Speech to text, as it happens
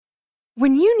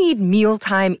When you need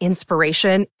mealtime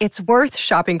inspiration, it's worth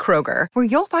shopping Kroger, where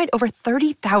you'll find over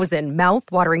 30,000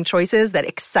 mouth-watering choices that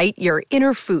excite your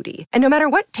inner foodie. And no matter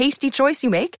what tasty choice you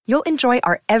make, you'll enjoy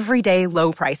our everyday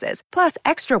low prices, plus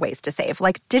extra ways to save,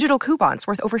 like digital coupons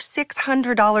worth over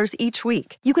 $600 each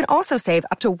week. You can also save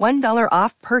up to $1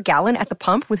 off per gallon at the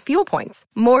pump with fuel points.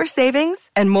 More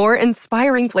savings and more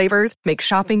inspiring flavors make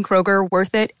shopping Kroger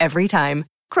worth it every time.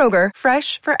 Kroger,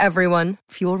 fresh for everyone.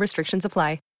 Fuel restrictions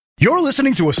apply. You're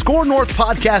listening to a Score North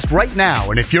podcast right now,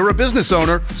 and if you're a business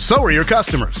owner, so are your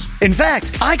customers. In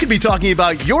fact, I could be talking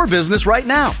about your business right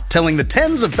now, telling the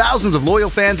tens of thousands of loyal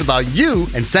fans about you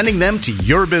and sending them to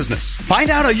your business. Find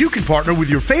out how you can partner with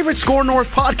your favorite Score North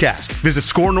podcast. Visit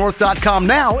scorenorth.com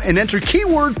now and enter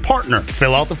keyword partner.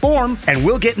 Fill out the form, and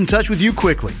we'll get in touch with you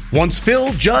quickly. Once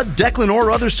Phil, Judd, Declan, or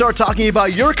others start talking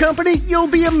about your company, you'll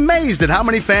be amazed at how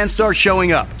many fans start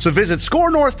showing up. So visit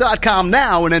scorenorth.com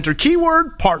now and enter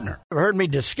keyword partner. You've heard me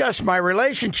discuss my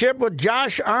relationship with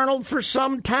Josh Arnold for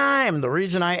some time. The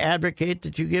reason I advocate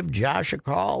that you give Josh a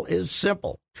call is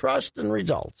simple. Trust and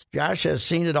results. Josh has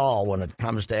seen it all when it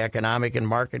comes to economic and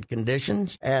market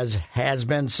conditions. As has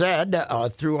been said,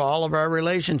 through all of our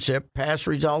relationship, past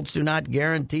results do not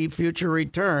guarantee future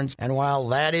returns. And while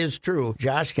that is true,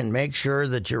 Josh can make sure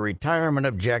that your retirement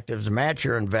objectives match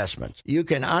your investments. You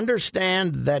can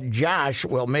understand that Josh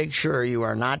will make sure you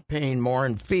are not paying more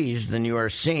in fees than you are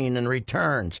seeing in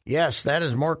returns. Yes, that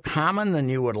is more common than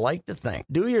you would like to think.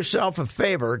 Do yourself a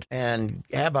favor and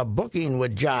have a booking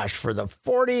with Josh for the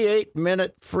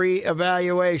 48-minute free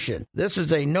evaluation. This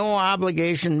is a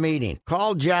no-obligation meeting.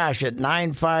 Call Josh at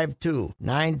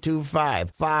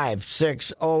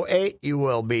 952-925-5608. You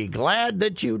will be glad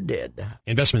that you did.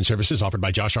 Investment services offered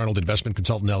by Josh Arnold Investment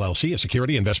Consultant, LLC, a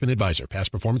security investment advisor.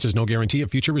 Past performance is no guarantee of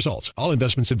future results. All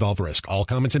investments involve risk. All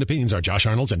comments and opinions are Josh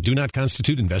Arnold's and do not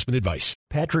constitute investment advice.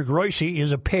 Patrick Royce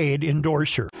is a paid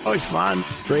endorser. Oh, it's fun,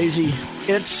 crazy.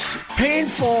 It's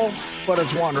painful, but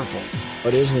it's wonderful.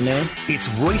 What is the name? It's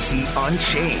Royce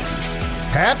Unchained.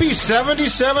 Happy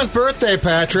 77th birthday,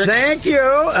 Patrick. Thank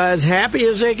you. As happy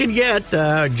as they can get.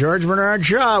 George Bernard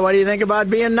Shaw, what do you think about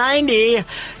being 90?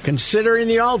 Considering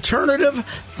the alternative?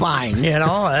 Fine. You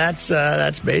know,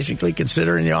 that's basically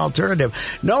considering the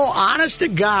alternative. No, honest to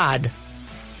God,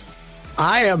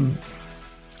 I am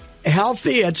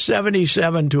healthy at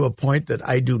 77 to a point that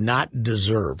I do not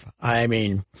deserve. I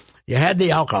mean, you had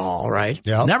the alcohol, right?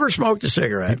 Yeah. Never smoked a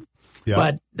cigarette. Yeah.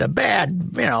 But the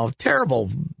bad,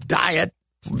 terrible diet,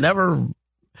 never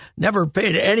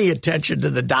paid any attention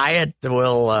to the diet.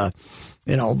 Well,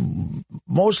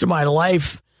 most of my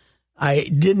life, I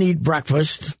didn't eat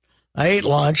breakfast. I ate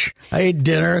lunch, I ate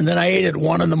dinner, and then I ate at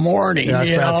 1 a.m. Yeah,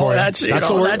 that's bad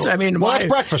for you. That's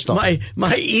breakfast. My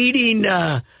eating,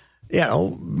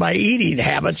 my eating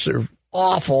habits are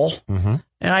awful, and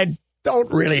I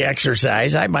don't really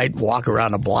exercise. I might walk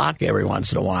around a block every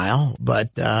once in a while,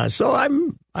 but so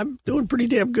I'm doing pretty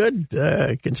damn good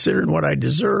considering what I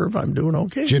deserve. I'm doing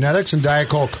okay. Genetics and Diet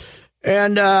Coke.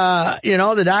 And,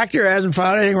 the doctor hasn't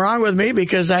found anything wrong with me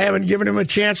because I haven't given him a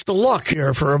chance to look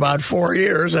here for about 4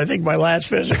 years. I think my last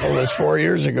physical was 4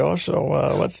 years ago. So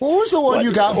what was the one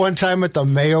you got one time at the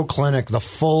Mayo Clinic? The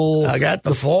full. I got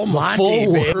the full Monty,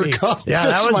 full baby. workout. Yeah,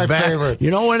 That's that was my favorite. You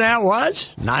know when that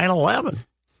was? 9/11.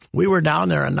 We were down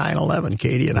there on 9/11,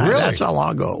 Katie and I. Really? That's how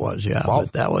long ago it was. Yeah, wow.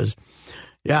 But that was.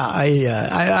 Yeah,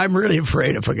 I'm really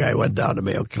afraid if a guy went down to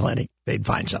Mayo Clinic, they'd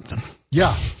find something.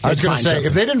 Yeah, I was going to say,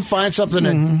 if they didn't find something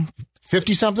at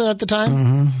 50-something at the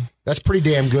time, that's pretty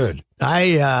damn good.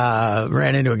 I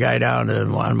ran into a guy down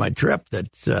on my trip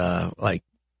that's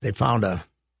they found a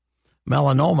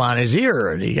melanoma on his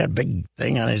ear, and he got a big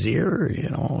thing on his ear,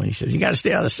 and he said, you got to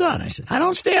stay out of the sun. I said, I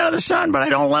don't stay out of the sun, but I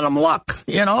don't let him look,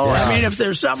 Yeah. I mean, if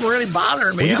there's something really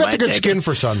bothering me, you got the good skin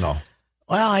for sun, though.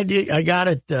 Well, I did. I got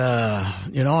it.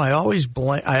 I always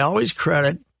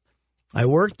credit. I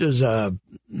worked with a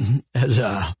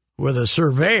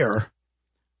surveyor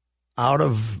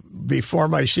before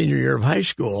my senior year of high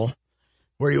school,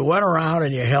 where you went around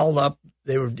and you held up.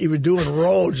 He was doing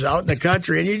roads out in the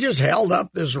country, and you just held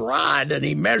up this rod and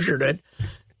he measured it.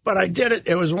 But I did it.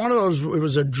 It was one of those. It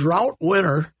was a drought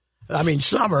winter. I mean,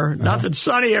 summer, nothing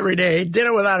sunny every day. Did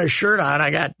it without a shirt on.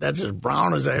 That's as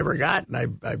brown as I ever got.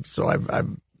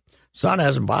 And sun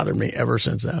hasn't bothered me ever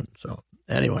since then. So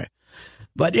anyway,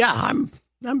 but yeah, I'm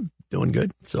doing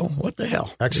good. So what the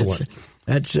hell? Excellent.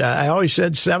 I always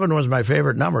said 7 was my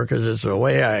favorite number because it's the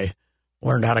way I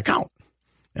learned how to count.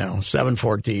 7,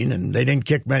 14, and they didn't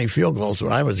kick many field goals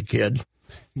when I was a kid.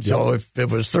 So if it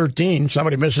was 13,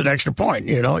 somebody missed an extra point.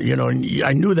 And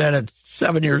I knew that at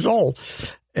 7 years old.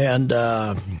 And,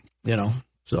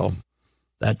 so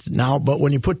That's now, but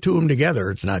when you put two of them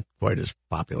together, it's not quite as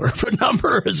popular of a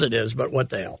number as it is. But what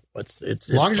the hell? It's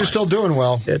as long as you're still doing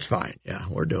well, it's fine. Yeah,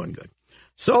 we're doing good.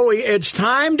 So it's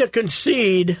time to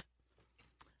concede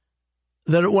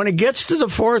that when it gets to the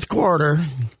fourth quarter,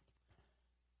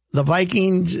 the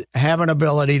Vikings have an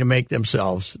ability to make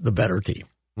themselves the better team.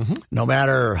 Mm-hmm. No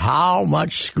matter how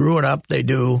much screwing up they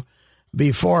do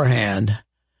beforehand.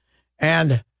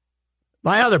 And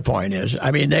my other point is,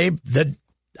 I mean,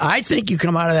 I think you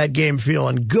come out of that game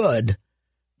feeling good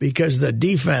because the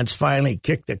defense finally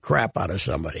kicked the crap out of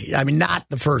somebody. I mean, not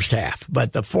the first half,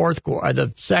 but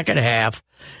the second half,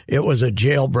 it was a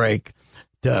jailbreak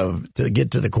to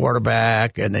get to the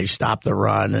quarterback, and they stopped the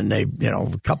run, and they,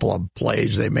 a couple of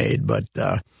plays they made. But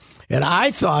and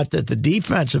I thought that the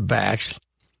defensive backs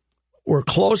were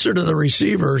closer to the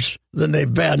receivers than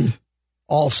they've been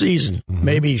all season,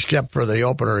 maybe except for the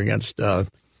opener against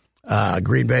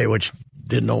Green Bay, which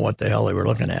didn't know what the hell they were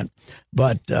looking at.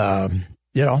 But,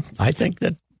 I think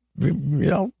that,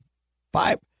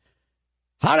 5.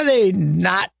 How do they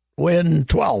not win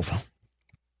 12?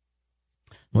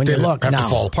 When you look have now. To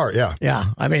fall apart, yeah. Yeah,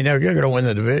 I mean, they're going to win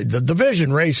the division. The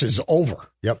division race is over.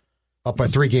 Yep, up by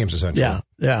 3 games, essentially.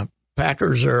 Yeah.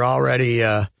 Packers are already,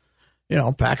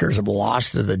 Packers have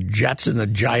lost to the Jets and the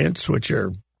Giants, which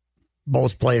are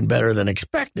both playing better than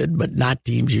expected, but not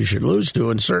teams you should lose to,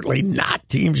 and certainly not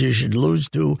teams you should lose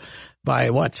to by,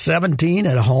 17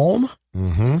 at home?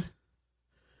 Mm-hmm.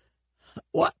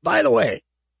 What? By the way,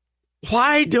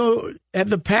 have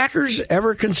the Packers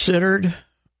ever considered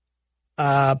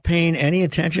paying any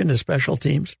attention to special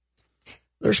teams?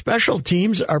 Their special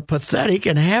teams are pathetic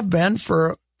and have been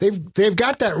for... They've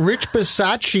got that Rich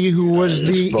Bisaccia, who was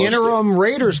the interim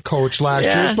Raiders coach last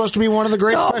year. He's supposed to be one of the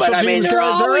great special teams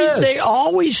guys there is. They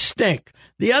always stink.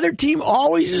 The other team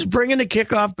always is bringing the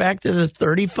kickoff back to the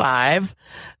 35.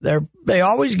 They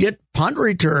always get punt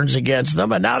returns against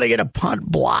them, and now they get a punt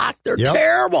block. They're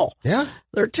terrible. Yeah.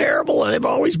 They're terrible, and they've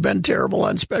always been terrible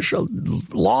on special.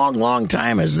 Long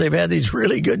time as they've had these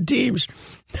really good teams.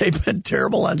 They've been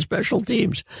terrible on special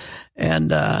teams, and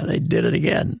they did it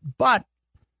again. But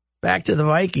back to the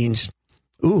Vikings.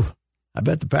 Ooh, I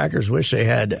bet the Packers wish they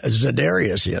had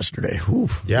Za'Darius yesterday. Ooh,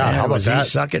 yeah, how about that?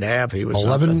 Second half, he was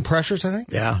 11 pressures, I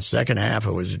think? Yeah, second half,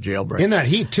 it was a jailbreak. In that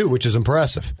heat, too, which is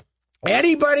impressive.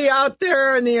 Anybody out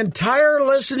there in the entire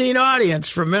listening audience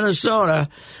from Minnesota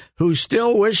who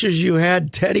still wishes you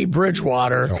had Teddy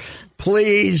Bridgewater,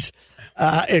 please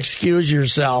excuse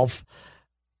yourself.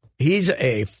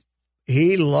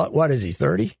 What is he,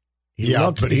 30? He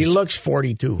looks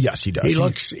 42. Yes, he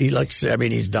does. He looks, I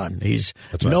mean, he's done. He's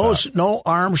no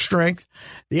arm strength.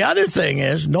 The other thing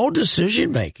is no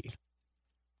decision making.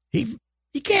 He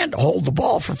can't hold the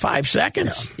ball for 5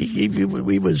 seconds. Yeah.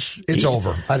 It's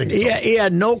over. I think he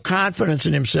had no confidence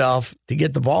in himself to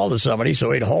get the ball to somebody,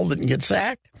 so he'd hold it and get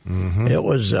sacked. Mm-hmm. It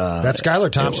was that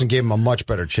Skylar Thompson gave him a much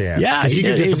better chance. Yeah, he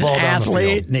could get the ball down the field. He's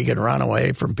an athlete, and he can run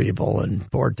away from people. And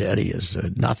poor Teddy is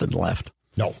nothing left.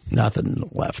 No, nothing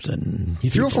left. And he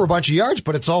threw for a bunch of yards,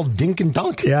 but it's all dink and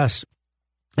dunk. Yes,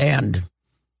 and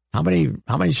how many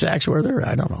sacks were there?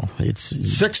 I don't know. It's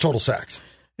 6 total sacks.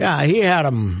 Yeah, he had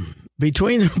them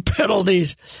between their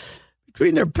penalties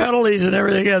and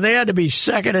everything. They had to be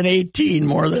second and 18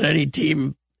 more than any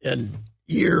team in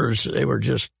years. They were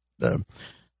just.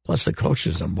 Plus, the coach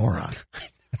is a moron.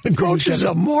 The coach is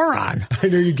a moron. I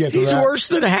knew you'd get to that. He's worse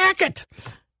than Hackett.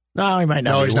 No, he might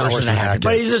not be worse than Hackett,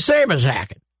 but he's the same as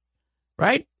Hackett,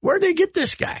 right? Where'd they get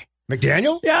this guy?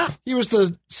 McDaniel? Yeah. He was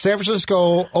the San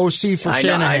Francisco OC for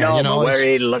Shanahan. I know, but where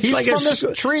he looks he's like from this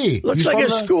tree. Looks like a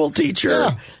school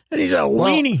teacher, and he's a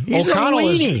weenie. He's O'Connell a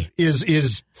weenie.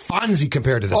 is Fonzie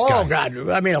compared to this guy. Oh, God.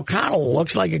 I mean, O'Connell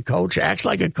looks like a coach, acts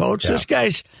like a coach. Yeah. This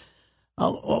guy's,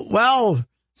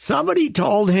 somebody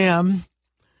told him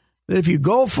that if you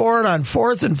go for it on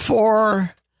 4th and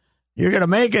 4, you're going to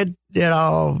make it,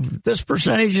 this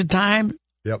percentage of time.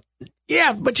 Yep.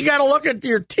 Yeah, but you got to look at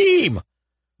your team.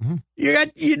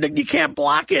 Mm-hmm. You can't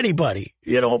block anybody.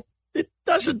 It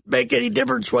doesn't make any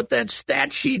difference what that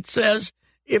stat sheet says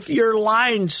if your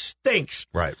line stinks.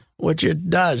 Right. Which it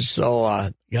does.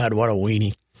 So, God, what a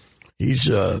weenie. He's,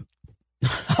 how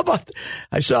about,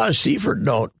 I saw a Seifert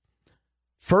note.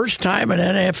 First time in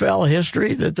NFL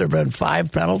history that there have been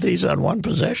 5 penalties on one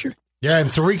possession. Yeah,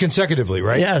 and 3 consecutively,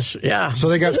 right? Yes, yeah. So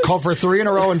they got called for 3 in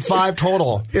a row and 5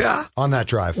 total. Yeah, on that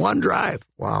drive. One drive.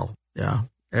 Wow. Yeah.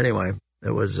 Anyway,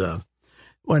 it was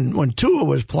when Tua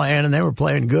was playing and they were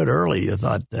playing good early. You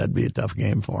thought that'd be a tough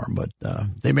game for them, but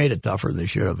they made it tougher. They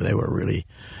should have. They were really.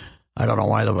 I don't know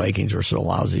why the Vikings were so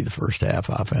lousy the first half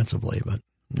offensively, but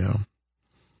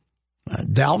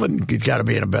Dalvin's got to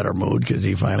be in a better mood because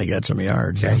he finally got some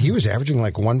yards. Yeah, he was averaging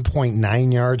like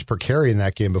 1.9 yards per carry in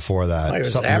that game before that.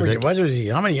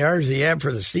 How many yards did he have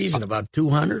for the season? About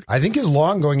 200? I think his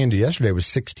long going into yesterday was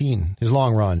 16, his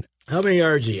long run. How many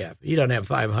yards does he have? He doesn't have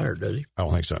 500, does he? I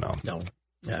don't think so, no.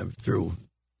 No, through.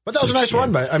 But that was a nice run,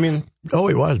 he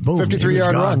was. Boom.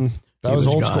 53-yard run. That was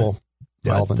old school.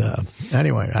 But,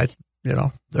 anyway,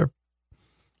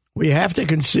 we have to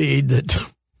concede that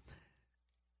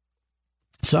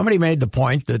somebody made the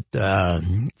point that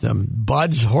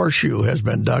Bud's horseshoe has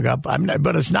been dug up.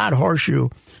 But it's not horseshoe.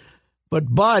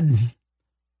 But Bud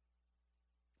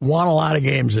won a lot of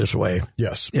games this way.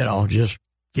 Yes. Just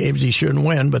games he shouldn't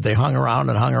win, but they hung around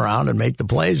and make the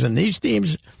plays. And these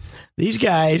teams, these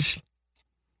guys,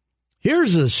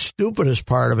 here's the stupidest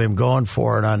part of him going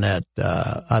for it on that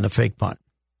on the fake punt.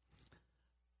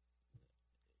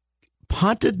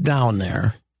 Punt it down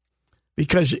there,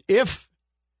 because if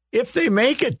they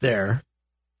make it there,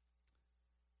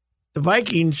 the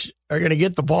Vikings are going to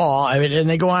get the ball. And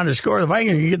they go on to score. The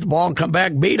Vikings can get the ball and come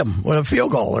back and beat them with a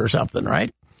field goal or something,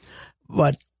 right?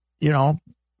 But,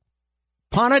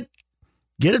 punt it,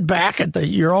 get it back at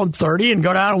your own 30 and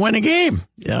go down and win a game.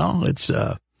 It's,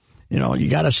 you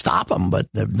got to stop them. But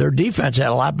their defense had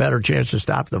a lot better chance to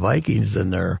stop the Vikings than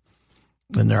their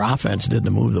offense did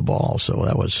to move the ball. So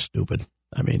that was stupid.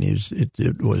 I mean,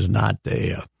 it was not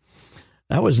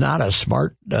that was not a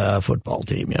smart football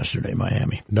team yesterday,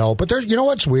 Miami. No, but there's,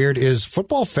 what's weird is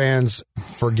football fans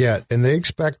forget, and they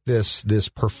expect this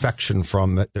perfection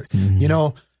from it.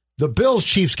 Mm-hmm. The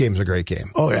Bills-Chiefs game is a great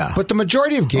game. Oh, yeah. But the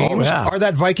majority of games are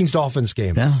that Vikings-Dolphins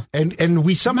game. Yeah. And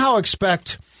we somehow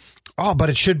expect,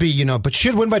 but it should be, but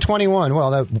should win by 21.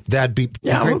 Well, that'd be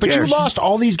great. But you lost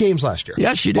all these games last year.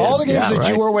 Yes, you did. All the games that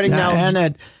you were winning now. And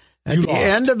at the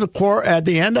end of at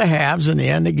the end of halves and the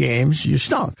end of games, you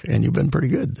stunk, and you've been pretty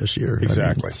good this year.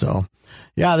 Exactly. So,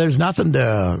 there's nothing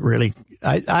to really.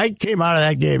 I came out of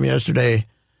that game yesterday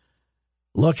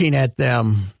looking at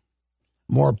them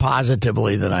more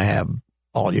positively than I have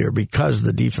all year because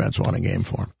the defense won a game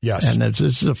for them. Yes. And this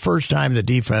is the first time the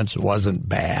defense wasn't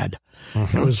bad.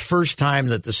 Mm-hmm. It was the first time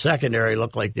that the secondary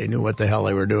looked like they knew what the hell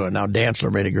they were doing. Now,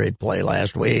 Dantzler made a great play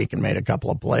last week and made a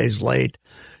couple of plays late.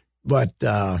 But,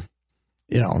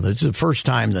 it's the first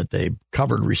time that they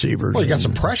covered receivers. Well, you got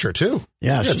some pressure, too.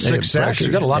 Yes. You got 6 sacks.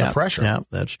 You got a lot of pressure. Yeah,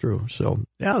 that's true. So,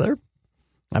 now they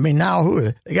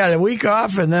got a week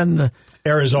off and then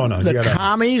Arizona. The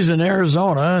Commies in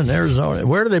Arizona.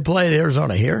 Where do they play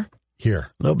Arizona? Here? Here.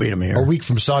 They'll beat them here. A week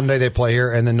from Sunday they play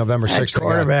here, and then November 6th.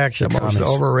 Quarterback's the most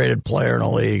overrated player in the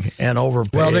league and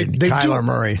overpaid. Well, Kyler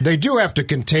Murray. They do have to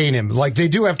contain him. Like, they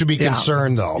do have to be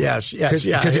concerned, though. Yes. Because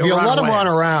if you let him run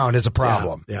around, it's a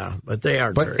problem. Yeah, but they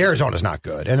aren't. But Arizona's not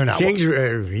good, and they're not. Kings,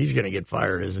 he's going to get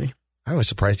fired, isn't he? I was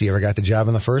surprised he ever got the job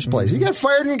in the first place. Mm-hmm. He got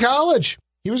fired in college.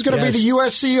 He was going to be the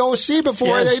USC OC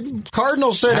before the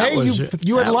Cardinals said,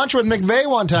 you had lunch with McVay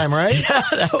one time, right?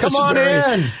 Yeah, Come on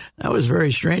in. That was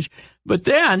very strange. But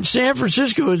then San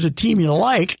Francisco is a team you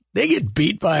like. They get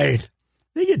beat by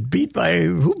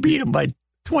who beat them by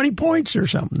 20 points or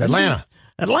something? Atlanta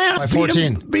by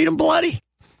 14. Beat them bloody.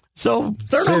 So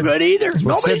they're no good either.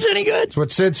 Nobody's any good. That's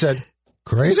what Sid said.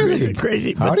 Crazy league.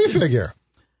 Crazy. How do you figure?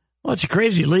 Well, it's a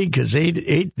crazy league because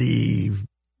the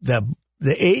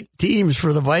 8 teams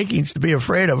for the Vikings to be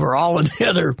afraid of are all in the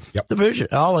other division,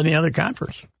 all in the other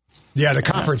conference. Yeah, the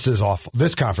conference is awful.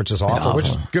 This conference is awful, which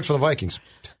is good for the Vikings.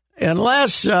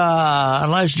 Unless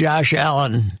Josh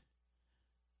Allen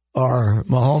or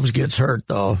Mahomes gets hurt,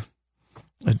 though,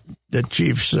 the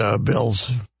Chiefs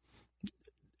Bills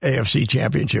AFC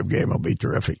Championship game will be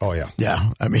terrific. Oh, yeah. Yeah,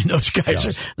 I mean, those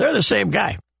guys, they're the same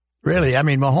guy, really. I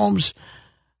mean, Mahomes,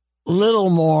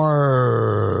 little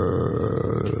more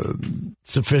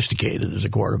sophisticated as a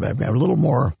quarterback, man. A little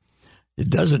more.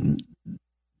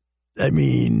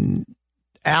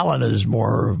 Allen is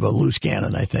more of a loose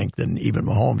cannon, I think, than even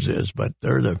Mahomes is. But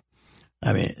they're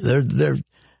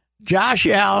Josh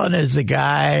Allen is the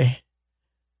guy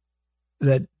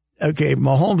that,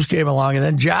 Mahomes came along, and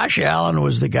then Josh Allen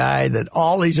was the guy that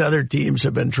all these other teams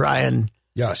have been trying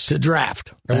to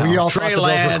draft. And we all Trey thought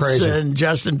the Bills were crazy. And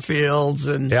Justin Fields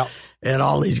and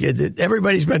all these guys.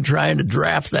 Everybody's been trying to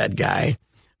draft that guy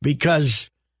because,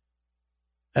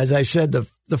 as I said,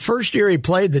 the first year he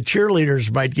played, the cheerleaders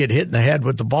might get hit in the head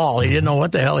with the ball. He didn't know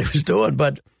what the hell he was doing,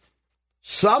 but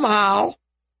somehow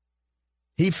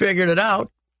he figured it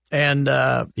out, and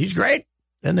he's great.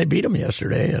 And they beat him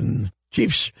yesterday. And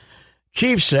Chiefs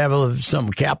have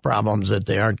some cap problems that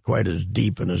they aren't quite as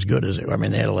deep and as good as they were. I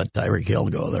mean, they had to let Tyreek Hill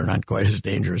go. They're not quite as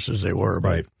dangerous as they were.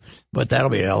 But that'll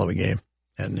be a hell of a game.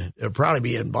 And it'll probably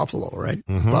be in Buffalo, right?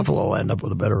 Buffalo will end up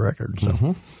with a better record.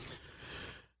 So,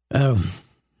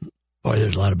 boy,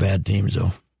 there's a lot of bad teams,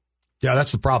 though. Yeah,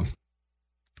 that's the problem.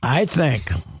 I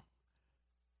think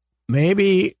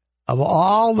maybe of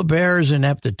all the Bears'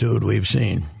 ineptitude we've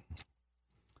seen,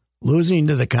 losing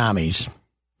to the Commies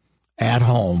at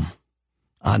home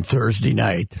on Thursday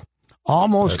night,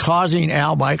 almost causing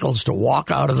Al Michaels to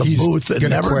walk out of the booth and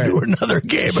never do another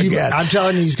game again. I'm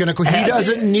telling you, he's going to quit. He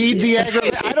doesn't need the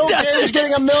aggravation. I don't care. He's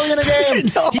getting $1 million a game.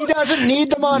 No, he doesn't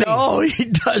need the money. No, he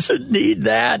doesn't need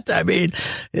that. I mean,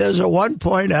 there's at one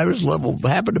point I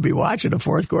happened to be watching the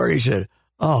fourth quarter. He said,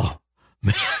 "Oh,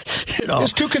 man,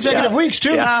 it's 2 consecutive weeks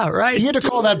too." Yeah, right. He had to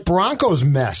call that Broncos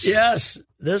mess. Yes,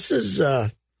 this is.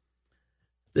 I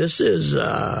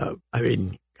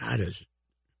mean, God,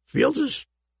 Fields is.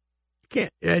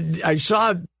 I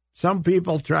saw some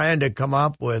people trying to come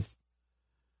up with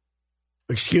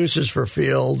excuses for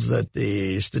Fields that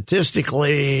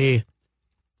statistically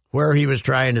where he was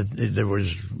trying to, there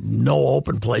was no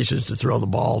open places to throw the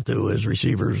ball to. His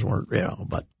receivers weren't,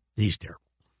 but he's terrible,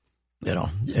 but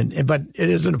it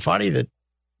isn't funny that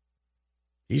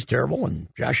he's terrible and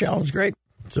Josh Allen's great.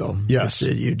 So yes,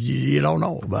 you don't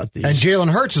know about these. And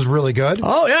Jalen Hurts is really good.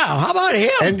 Oh yeah, how about him?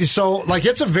 And so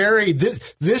it's a very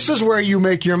this is where you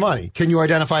make your money. Can you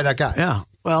identify that guy? Yeah.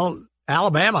 Well,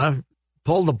 Alabama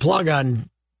pulled the plug on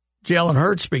Jalen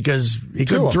Hurts because he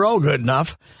couldn't throw good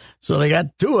enough, so they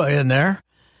got Tua in there,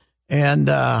 and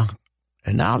now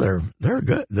they're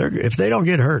good. If they don't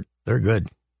get hurt, they're good.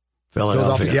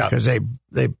 Philadelphia, because they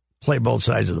play both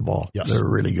sides of the ball. Yes. They're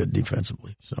really good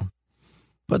defensively. So.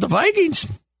 But the Vikings,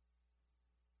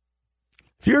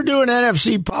 if you're doing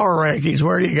NFC power rankings,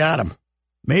 where do you got them?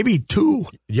 Maybe 2.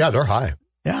 Yeah, they're high.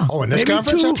 Yeah. Oh, in this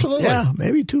conference, 2. absolutely. Yeah,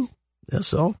 maybe 2. Yeah,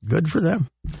 so good for them.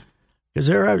 Because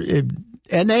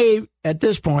they, at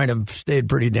this point, have stayed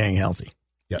pretty dang healthy.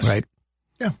 Yes. Right?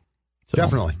 Yeah, so,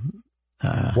 definitely.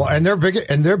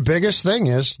 And their biggest thing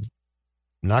is,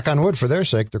 knock on wood for their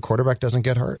sake, their quarterback doesn't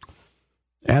get hurt.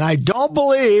 And I don't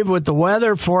believe with the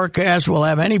weather forecast we'll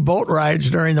have any boat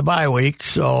rides during the bye week,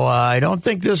 so I don't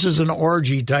think this is an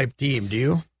orgy-type team, do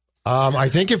you? I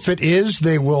think if it is,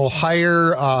 they will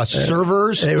hire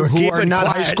servers who are not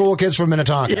high school kids from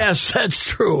Minnetonka. Yes, that's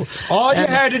true. All you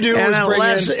had to do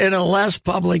was in a less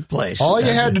public place. All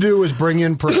you had to do was bring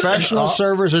in professional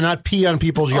servers and not pee on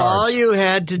people's yards. All you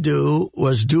had to do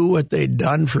was do what they'd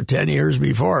done for 10 years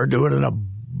before, do it in a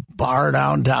bar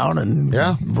downtown and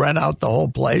rent out the whole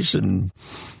place and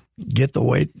get the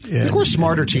weight. I think we're a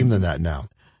smarter team than that now.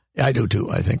 I do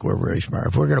too. I think we're very smart.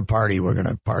 If we're going to party, we're going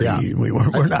to party. Yeah.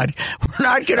 We're not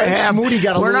going to have.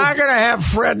 Not going to have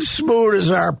Fred Smoot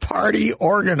as our party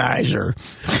organizer.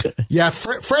 Yeah,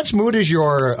 Fred Smoot is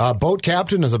your boat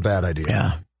captain is a bad idea.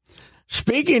 Yeah.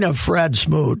 Speaking of Fred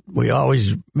Smoot, we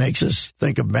always makes us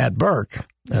think of Matt Burke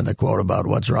and the quote about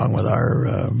what's wrong with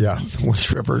our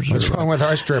strippers. What's wrong with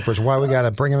our strippers? Why we got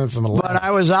to bring them in from Atlanta? But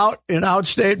I was out in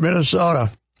outstate Minnesota.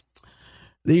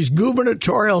 These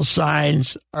gubernatorial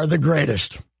signs are the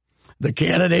greatest. The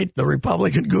candidate, the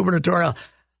Republican gubernatorial,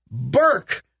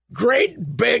 Burke,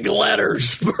 great big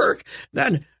letters, Burke.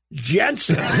 Then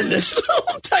Jensen in this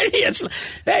little tiny.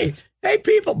 Hey,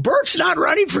 people, Burke's not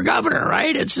running for governor,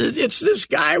 right? It's this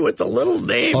guy with the little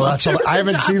name. Oh, I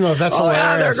haven't seen those. That's hilarious.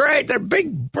 Yeah, they're great. They're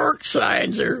big Burke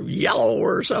signs. They're yellow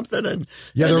or something. And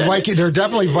they're Viking. They're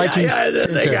definitely Vikings. Yeah,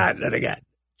 they got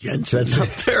Jensen up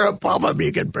there above him.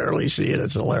 You can barely see it.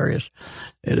 It's hilarious.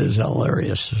 It is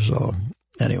hilarious. So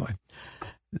anyway,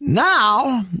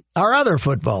 now our other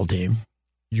football team.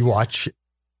 You watch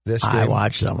this game? I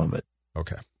watched some of it.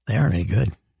 Okay. They aren't any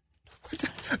good.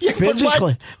 Yeah,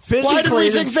 physically, why did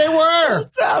we think they were?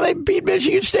 Well, they beat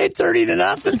Michigan State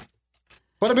 30-0.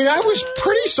 But I mean, I was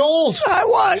pretty sold. I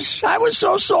was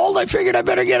so sold. I figured I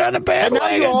better get on the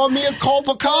bandwagon. And now you owe me a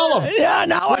culpa column. Yeah,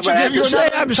 now I'm going to have to say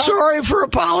I'm sorry for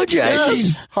apologizing.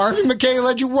 Yes. Harvey McKay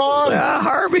led you wrong. Yeah,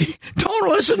 Harvey. Don't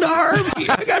listen to Harvey.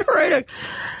 I got right.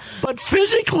 But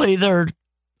physically, they're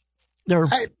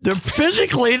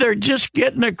just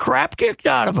getting the crap kicked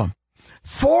out of them.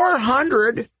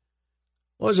 400.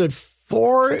 Was it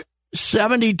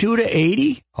 472 to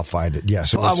 80? I'll find it.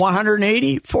 Yes, it was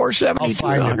 180, 472. I'll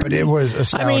find it, but it was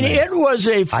astounding. I mean,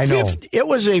 it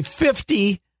was a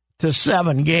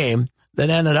 50-7 game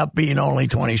that ended up being only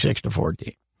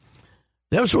 26-14.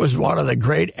 This was one of the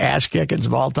great ass kickings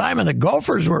of all time, and the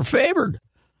Gophers were favored.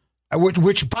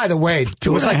 Which, by the way,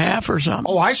 2.5 or something.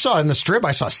 Oh, I saw in the strip.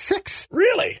 I saw 6.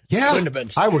 Really? Yeah. Couldn't have been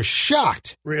 6. I was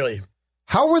shocked. Really?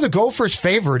 How were the Gophers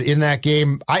favored in that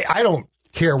game? I don't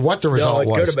care what the result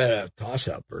was. It could have been a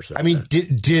toss-up or something. I mean,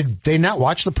 did they not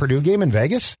watch the Purdue game in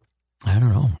Vegas? I don't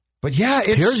know. But yeah,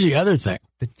 here's the other thing.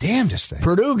 The damnedest thing.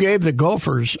 Purdue gave the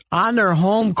Gophers on their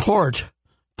home court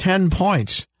 10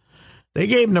 points. They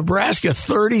gave Nebraska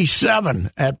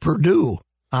 37 at Purdue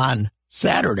on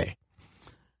Saturday.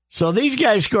 So these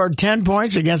guys scored 10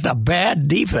 points against a bad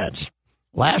defense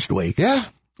last week. Yeah.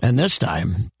 And this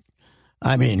time,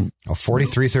 I mean...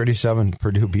 43-37,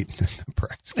 Purdue beat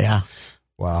Nebraska. Yeah.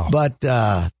 Wow.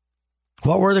 But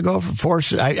what were the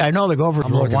Gophers? I know the Gophers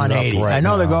were 180. I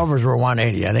know the Gophers were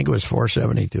 180. I think it was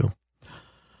 472.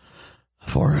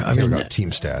 I mean,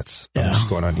 team stats. Yeah. I'm just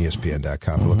going on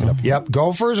ESPN.com to look it up. Yep,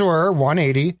 Gophers were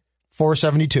 180,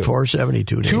 472.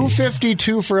 472.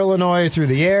 252 for Illinois through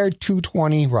the air,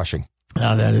 220 rushing.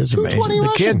 Now, that is amazing. Rushing.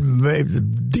 The kid,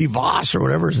 DeVos or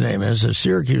whatever his name is, a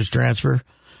Syracuse transfer,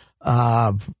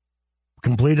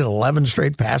 completed 11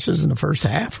 straight passes in the first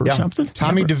half or something.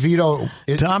 Tommy DeVito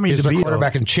is the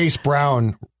quarterback, and Chase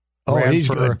Brown ran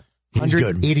for good.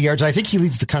 180 yards. I think he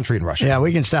leads the country in rushing. Yeah,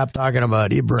 we can stop talking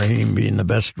about Ibrahim being the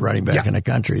best running back in the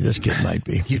country. This kid might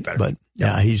be. He's better. But,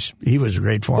 he was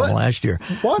great for him last year.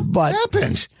 What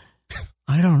happened?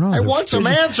 I don't know. I want some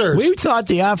answers. We thought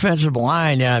the offensive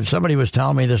line, somebody was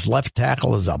telling me this left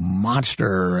tackle is a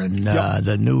monster, and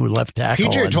the new left tackle.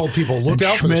 PJ told people, look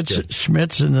out for this kid.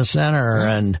 Schmitz in the center,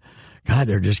 and God,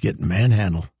 they're just getting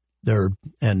manhandled. Their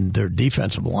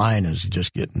defensive line is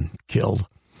just getting killed.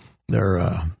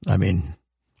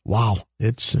 Wow.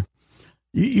 It's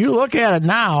you look at it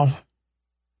now,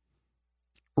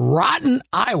 rotten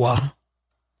Iowa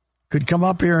could come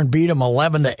up here and beat them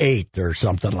 11-8 or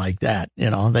something like that.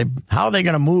 How are they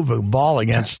going to move a ball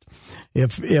against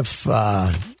if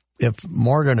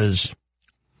Morgan is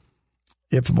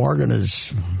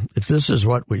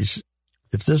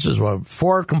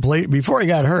four complete before he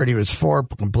got hurt, he was 4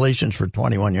 completions for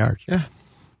 21 yards. Yeah.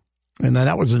 And then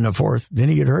that was in the fourth. Didn't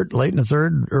he get hurt late in the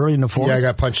third, early in the fourth? Yeah, I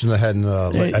got punched in the head in the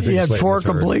I think he had 4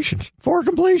 completions. 4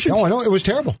 completions. No, I know. It was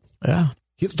terrible. Yeah.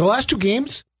 The last 2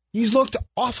 games, he's looked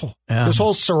awful. Yeah. This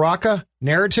whole Soraka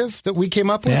narrative that we came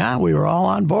up with. Yeah, we were all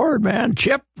on board, man.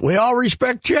 Chip, we all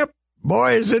respect Chip.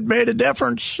 Boys, it made a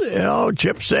difference.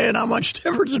 Chip saying how much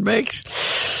difference it makes.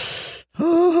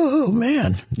 Oh,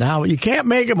 man. Now, you can't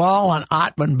make them all on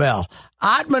Ottman Bell.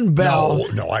 Ottman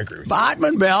Bell. No, I agree with you.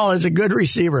 Ottman Bell is a good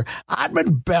receiver.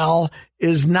 Ottman Bell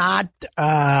is not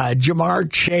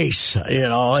Jamar Chase.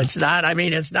 It's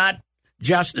not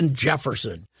Justin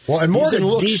Jefferson. Well, and Morgan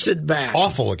looks decent back.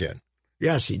 Awful again.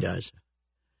 Yes, he does.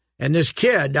 And this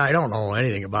kid, I don't know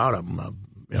anything about him.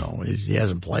 He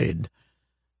hasn't played.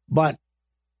 But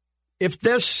if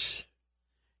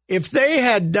they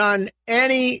had done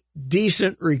any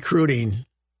decent recruiting,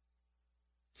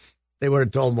 they would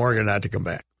have told Morgan not to come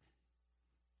back.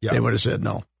 Yeah. They would have said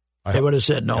no. They would have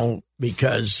said no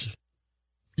because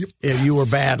you were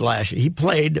bad last year. He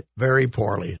played very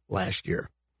poorly last year.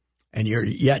 And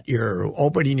you're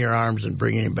opening your arms and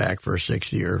bringing him back for a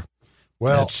 6th year.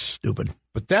 Well, that's stupid.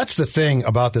 But that's the thing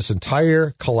about this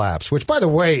entire collapse, which, by the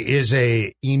way, is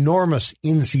a enormous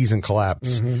in-season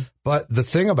collapse. Mm-hmm. But the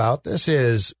thing about this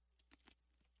is,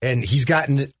 and he's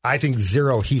gotten, I think,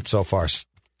 0 heat so far.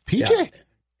 PJ?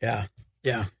 Yeah.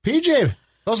 PJ,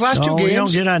 those last 2 games. We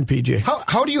don't get on PJ.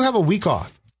 How do you have a week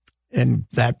off? And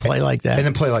play like that? And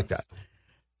then play like that.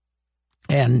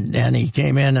 And he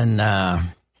came in and,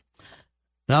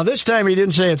 now this time he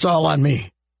didn't say it's all on me.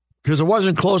 Because it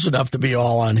wasn't close enough to be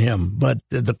all on him, but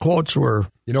the quotes were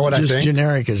just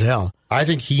generic as hell. I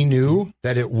think he knew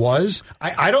that it was.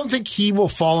 I don't think he will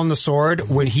fall on the sword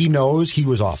when he knows he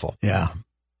was awful. Yeah.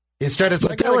 Instead, it's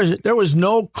there was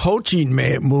no coaching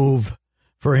move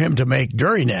for him to make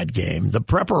during that game. The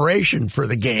preparation for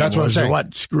the game was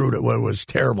what screwed it. What was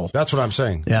terrible. That's what I'm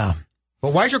saying. Yeah.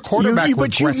 But why is your quarterback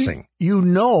regressing? You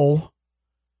know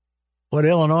what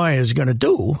Illinois is going to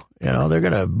do. They're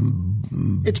going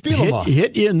to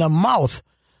hit you in the mouth.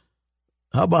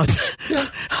 How about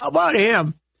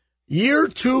him? Year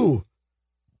 2,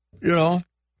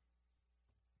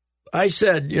 I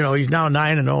said, he's now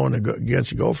 9-0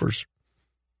 against the Gophers.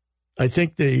 I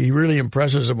think that he really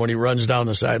impresses him when he runs down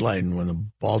the sideline when the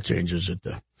ball changes at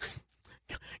the.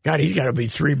 God, he's got to be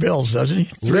 3 bills, doesn't he?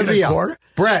 3.25.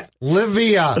 Brett,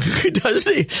 Livia.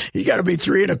 Doesn't he? He's got to be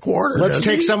 3.25. Let's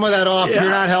take some of that off. Yeah.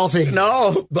 You're not healthy.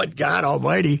 No, but God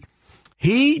almighty.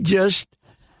 He just,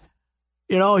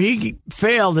 he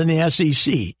failed in the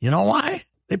SEC. You know why?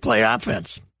 They play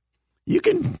offense. You're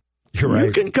right.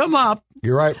 You can come up.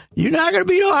 You're right. You're not going to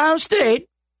beat Ohio State,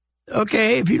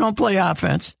 okay, if you don't play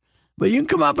offense. But you can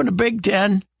come up in the Big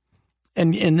Ten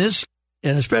and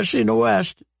especially in the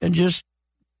West and just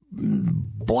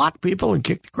block people and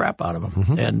kick the crap out of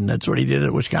them. And that's what he did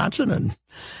at Wisconsin. And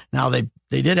now they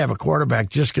did have a quarterback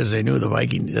just because they knew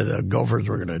the Gophers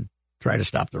were going to try to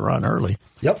stop the run early.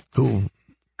 Yep. Who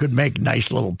could make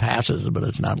nice little passes, but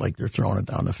it's not like they're throwing it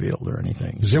down the field or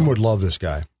anything. Zim would love this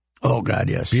guy. Oh, God,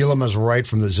 yes. Bielema's right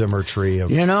from the Zimmer tree.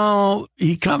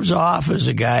 He comes off as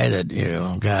a guy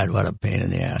that, God, what a pain in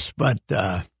the ass. But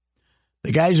the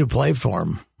guys who play for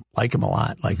him like him a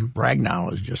lot. Like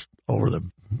Ragnow is just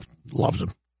loves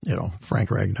him. Frank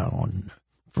Ragnow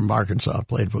from Arkansas,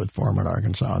 played for him at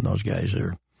Arkansas, and those guys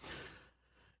are,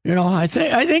 I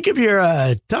think if you're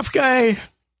a tough guy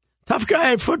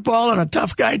football in a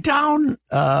tough guy town,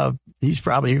 he's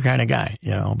probably your kind of guy,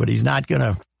 but he's not going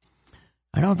to.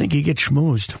 I don't think he gets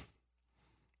schmoozed.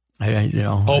 By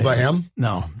him?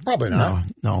 No, probably not.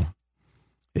 No.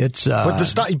 It's but the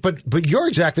style. But you're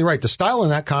exactly right. The style in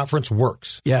that conference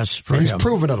works. Yes, for him. He's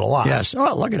proven it a lot. Yes.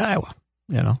 Well, look at Iowa.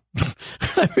 I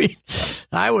mean,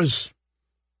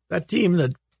 that team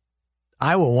that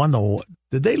Iowa won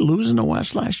Did they lose in the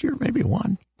West last year? Maybe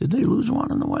one. Did they lose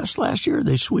one in the West last year?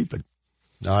 They sweep it.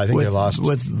 No, I think they lost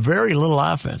with very little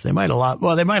offense. They might have lost.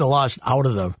 Well, they might have lost out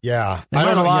of the. Yeah, they might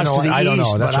have lost to the I don't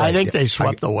East, know. That's but right. I think they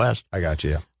swept the West. I got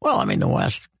you. Well, I mean the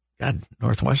West. God,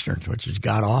 Northwestern, which is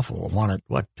god awful, won it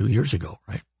 2 years ago,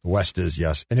 right? West is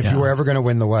yes, and if you were ever going to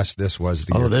win the West, this was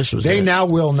the year. This was. They now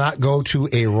will not go to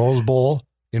a Rose Bowl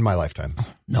in my lifetime.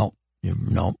 No,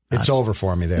 it's over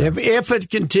for me there. If it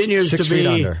continues 6 to be feet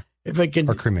under, if it can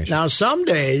or cremation. Now, some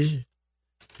days,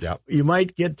 you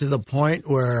might get to the point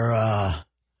where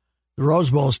the Rose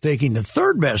Bowl is taking the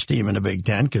third best team in the Big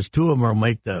Ten because two of them will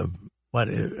make the. What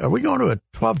are we going to a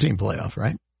 12-team playoff?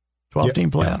 Right, 12-team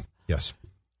playoff. Yeah. Yes.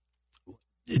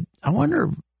 I wonder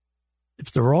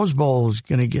if the Rose Bowl is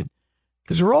going to get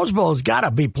because the Rose Bowl has got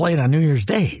to be played on New Year's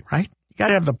Day, right? You got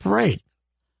to have the parade.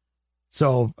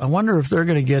 So I wonder if they're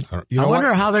going to get. I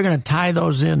wonder how they're going to tie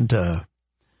those into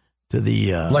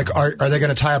the. Are they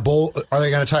going to tie a bowl? Are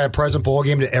they going to tie a present bowl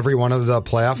game to every one of the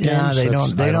playoff games? Yeah, they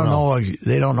don't. They don't know.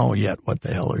 They don't know yet what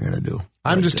the hell they're going to do.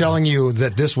 I'm just telling you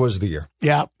that this was the year.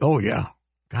 Yeah. Oh yeah.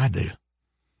 God,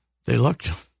 they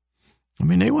looked. I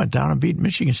mean, they went down and beat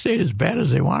Michigan State as bad as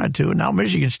they wanted to, and now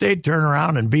Michigan State turned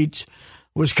around and beats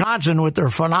Wisconsin with their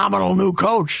phenomenal new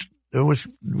coach.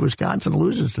 Wisconsin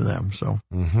loses to them. So,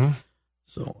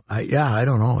 so I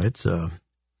don't know. It's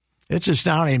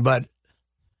astounding. But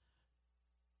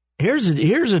here's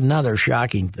another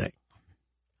shocking thing.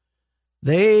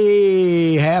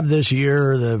 They have this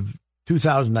year, the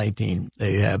 2019.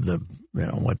 They have they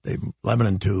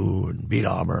 11-2 and beat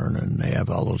Auburn, and they have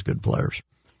all those good players.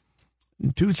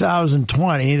 In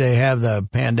 2020, they have the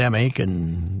pandemic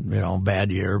and, bad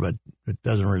year, but it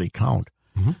doesn't really count.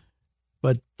 Mm-hmm.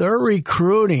 But they're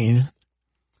recruiting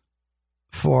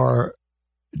for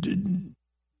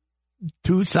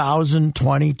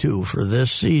 2022 for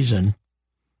this season,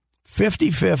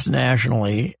 55th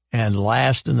nationally and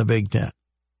last in the Big Ten.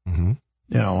 Mm-hmm.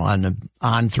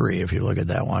 On 3, if you look at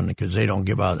that one, because they don't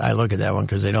give out. I look at that one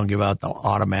because they don't give out the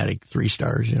automatic 3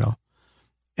 stars,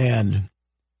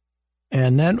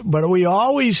 And then, but we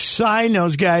always sign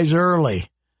those guys early.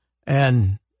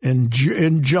 And in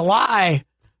July,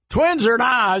 Gophers are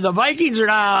now 8th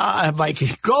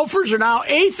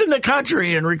in the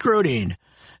country in recruiting.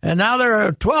 And now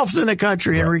they're 12th in the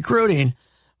country in recruiting.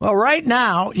 Well, right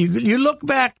now, you look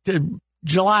back to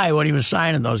July when he was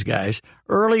signing those guys,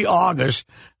 early August,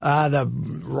 the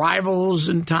rivals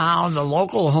in town, the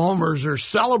local homers are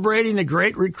celebrating the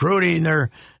great recruiting. They're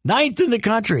 9th in the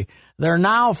country. They're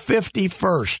now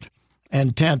 51st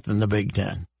and 10th in the Big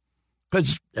Ten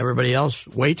because everybody else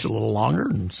waits a little longer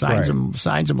and signs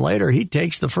them later. He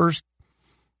takes the first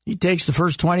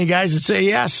 20 guys that say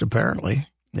yes. Apparently,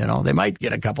 they might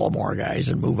get a couple more guys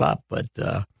and move up, but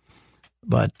that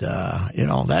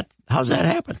how's that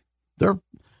happen? They're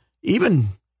even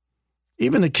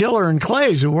the Killer and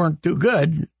Clays who weren't too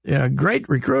good. Great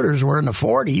recruiters were in the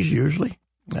 40s usually,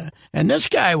 and this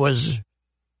guy was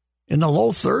in the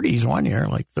low 30s one year,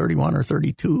 like 31 or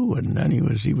 32, and then he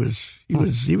was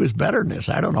better than this.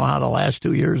 I don't know how the last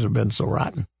 2 years have been so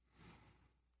rotten.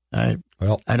 I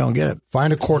don't get it.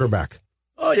 Find a quarterback.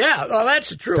 Oh yeah, well that's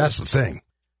the truth. That's the thing.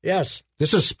 Yes,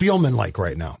 this is Spielman like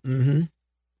right now. Mm-hmm.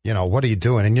 What are you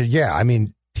doing? And I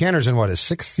mean, Tanner's in his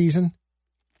 6th season.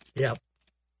 Yeah,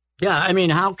 yeah. I mean,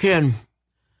 how can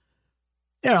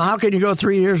you go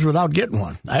 3 years without getting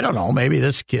one? I don't know. Maybe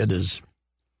this kid is.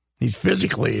 He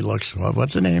physically looks.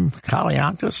 What's the name?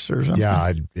 Kaliankis or something?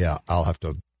 Yeah. I'll have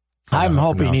to. I'm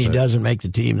hoping he doesn't make the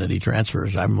team that he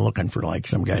transfers. I'm looking for like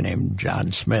some guy named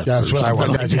John Smith. That's what I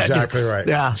want. Like That's that. exactly right.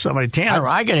 Yeah, somebody. Tanner.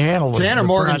 I can handle it. Tanner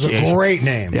Morgan's a great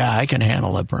name. Yeah, I can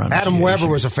handle it. Adam Weber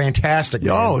was a fantastic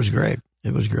name. Oh, it was great.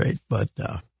 It was great. But,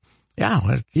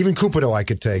 yeah. Even Cupido I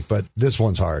could take, but this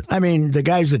one's hard. I mean, the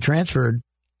guys that transferred,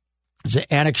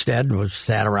 Annexstad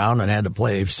sat around and had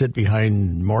to sit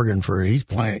behind Morgan he's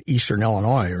playing Eastern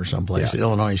Illinois or someplace,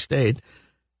 Illinois State.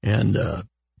 And,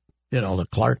 the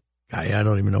Clark guy, I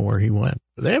don't even know where he went.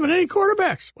 They haven't any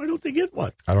quarterbacks. Why don't they get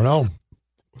one? I don't know.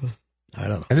 I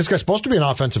don't know. And this guy's supposed to be an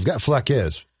offensive guy. Fleck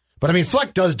is. But, I mean,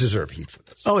 Fleck does deserve heat for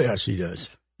this. Oh, yes, he does.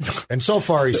 And so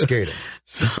far, he's skated.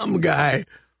 Some guy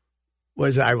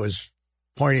I was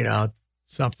pointing out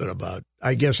something about,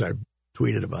 I guess I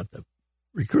tweeted about the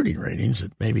recruiting ratings,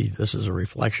 that maybe this is a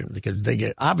reflection because they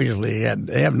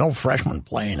have no freshmen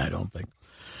playing, I don't think.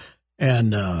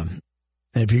 And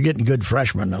if you're getting good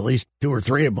freshmen, at least 2 or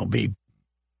 3 of them will be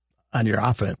on your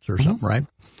offense or something, right?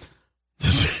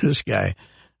 This guy,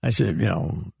 I said,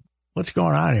 what's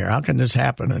going on here? How can this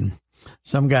happen? And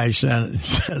some guy sent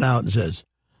out and says,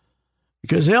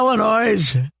 because Illinois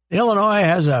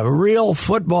has a real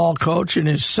football coach in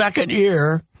his second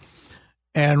year,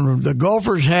 and the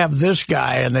Gophers have this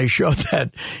guy, and he showed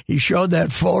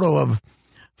that photo of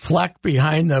Fleck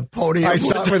behind the podium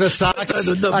with the socks,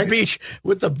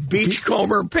 with the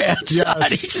beachcomber pants on.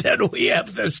 He said, "We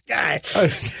have this guy,"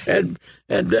 and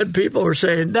then people were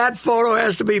saying that photo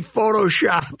has to be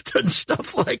photoshopped and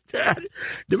stuff like that.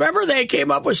 Remember, they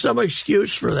came up with some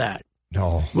excuse for that.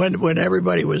 No. When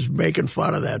everybody was making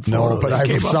fun of that photo, but I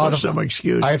came up with some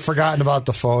excuse. I had forgotten about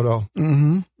the photo.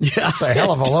 Mm-hmm. Yeah. It's a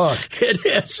hell of a look. It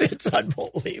is. It's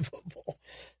unbelievable.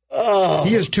 Oh,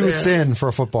 he is too thin for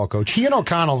a football coach. He and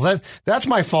O'Connell, that's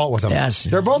my fault with them. Yes.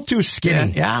 They're both too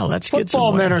skinny. Yeah, let's get some.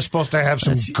 Football men are supposed to have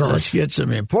some girth. Let's get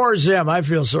some in. Poor Zim. I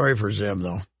feel sorry for Zim,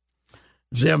 though.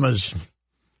 Zim is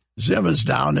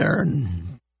down there,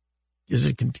 and is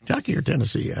it Kentucky or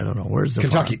Tennessee? I don't know. Where's the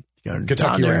Kentucky? Farm?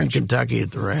 Down there in Kentucky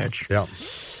at the ranch. Yeah.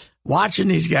 Watching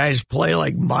these guys play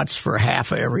like mutts for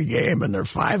half of every game, and they're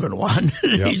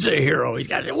 5-1. Yep. He's a hero. He's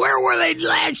got. Where were they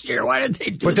last year? Why did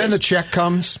they do But then this? the check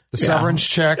comes, the severance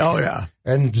check. Oh yeah.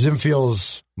 And Zim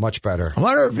feels much better. I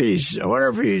wonder if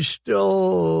he's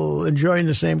still enjoying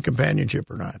the same companionship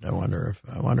or not. I wonder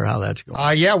how that's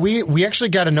going. Yeah, we actually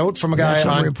got a note from a guy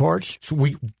some on reports.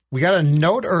 We got a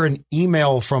note or an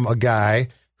email from a guy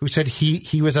who said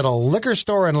he was at a liquor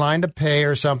store in line to pay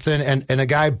or something, and a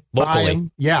guy by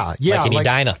him. Yeah, like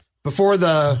Edina. Before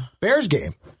the Bears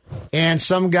game. And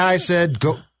some guy said,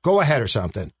 go ahead or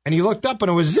something. And he looked up and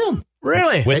it was Zim.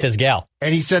 Really? With his gal.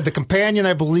 And he said the companion,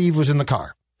 I believe, was in the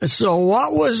car. So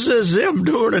what was Zim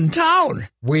doing in town?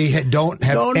 We don't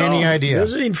have any idea.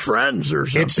 Visiting friends or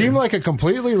something. It seemed like a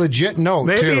completely legit note,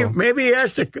 too. Maybe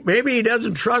he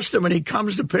doesn't trust him and he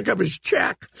comes to pick up his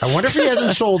check. I wonder if he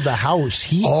hasn't sold the house.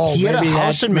 He had a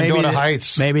house in Mendota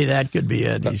Heights. Maybe that could be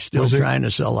it. He's still trying to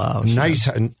sell the house. Nice,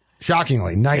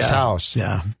 shockingly, nice house.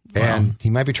 Yeah. And he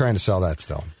might be trying to sell that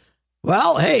still.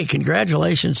 Well, hey,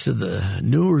 congratulations to the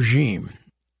new regime.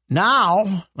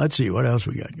 Now, let's see what else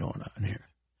we got going on here.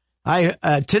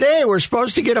 Today we're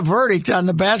supposed to get a verdict on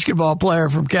the basketball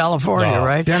player from California,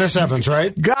 right? Dennis Evans,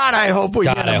 right? God, I hope we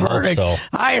get a verdict. Hope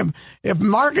so. If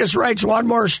Marcus writes one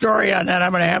more story on that,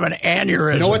 I'm going to have an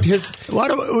aneurysm. You know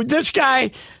what? This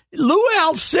guy, Lou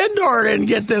Alcindor, didn't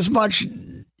get this much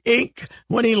ink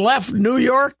when he left New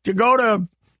York to go to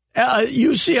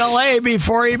UCLA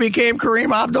before he became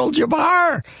Kareem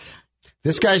Abdul-Jabbar.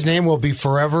 This guy's name will be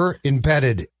forever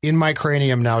embedded in my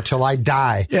cranium now till I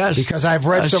die. Yes. Because I've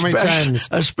read so many times.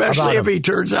 Especially if he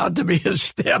turns out to be a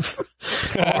stiff.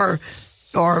 Or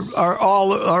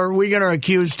are we going to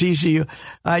accuse TCU?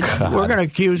 We're going to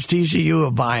accuse TCU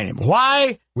of buying him.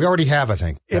 Why? We already have, I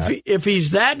think. If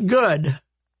he's that good,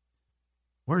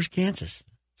 where's Kansas?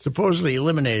 Supposedly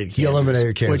eliminated Kansas. He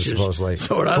eliminated Kansas, supposedly.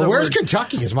 So but where's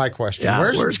Kentucky is my question. Yeah,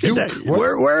 where's Kentucky?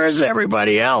 Where is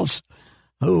everybody else?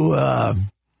 Who, I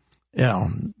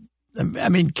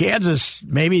mean, Kansas,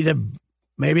 maybe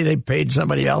they paid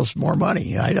somebody else more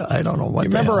money. I don't know what. You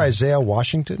remember Isaiah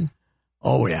Washington?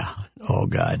 Oh, yeah. Oh,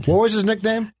 God. What was his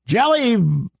nickname? Jelly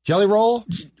Roll?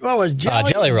 What was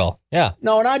Jelly? Jelly Roll, yeah.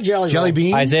 No, not Jelly Roll. Jelly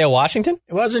Bean? Isaiah Washington?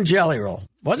 It wasn't Jelly Roll.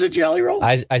 Was it Jelly Roll?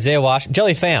 Isaiah Washington.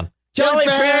 Jelly Fam. Jelly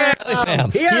Fam. Jelly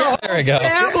Fam. He had a whole there we go.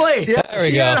 family. Yeah, there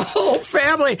we go. Had a whole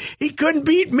family. He couldn't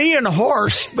beat me in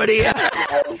horse, but he had a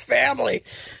whole family.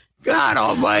 God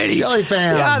Almighty! Jelly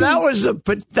Fam. Yeah, that was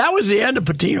the end of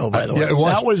Patino, by the way. Yeah, it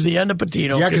was. That was the end of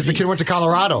Patino. Yeah, because the kid went to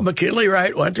Colorado. McKinley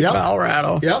Wright went to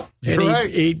Colorado. Yep, and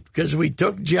right. Because we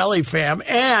took Jelly Fam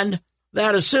and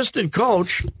that assistant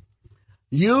coach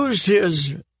used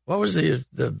his, what was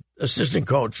the assistant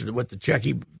coach with the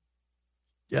Czechie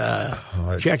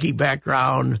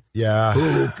background,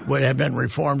 who would have been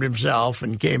reformed himself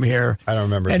and came here. I don't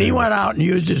remember. And he went out and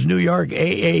used his New York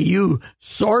AAU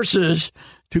sources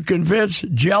to convince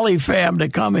Jelly Fam to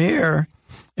come here.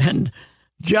 And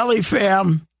Jelly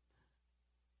Fam,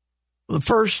 the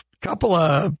first couple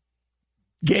of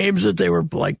games that they were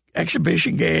like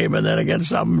exhibition game, and then against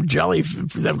some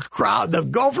the crowd, the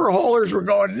Gopher holders were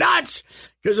going nuts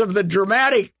because of the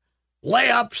dramatic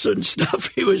layups and stuff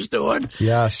he was doing.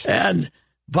 Yes. And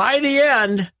by the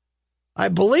end, I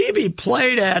believe he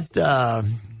played at I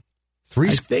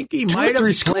think he might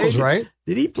have schools, right?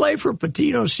 Did he play for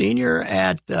Patino Senior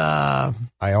at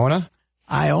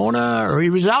Iona, or he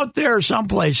was out there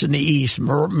someplace in the East,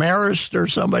 Marist or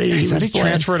somebody. I thought he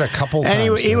transferred a couple times.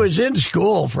 And he was in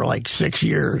school for like 6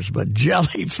 years, but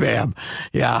Jelly Fam,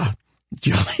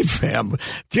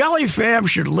 Jelly Fam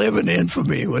should live in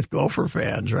infamy with Gopher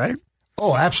fans, right?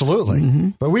 Oh, absolutely. Mm-hmm.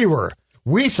 But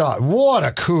we thought, what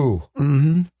a coup.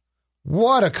 Mm-hmm.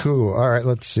 What a coup. All right,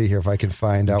 let's see here if I can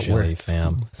find out Jelly where.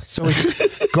 Fam. So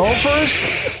Gophers,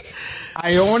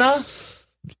 Iona,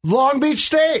 Long Beach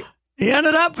State. He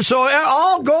ended up, so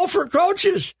all Gopher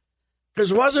coaches,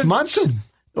 because wasn't Munson.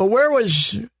 Well,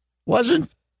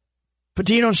 wasn't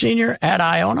Patino Senior at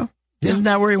Iona? Yeah. Isn't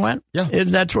that where he went? Yeah.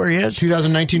 That's where he is?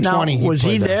 2019-20. Now, was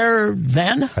he there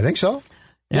then? I think so.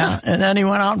 Yeah. And then he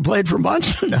went out and played for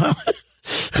Munson.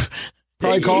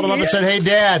 Probably called him up and said, hey,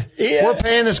 Dad, we're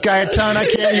paying this guy a ton. I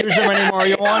can't use him anymore.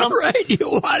 You want him? Right.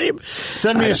 You want him?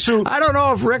 Send me a suit. I don't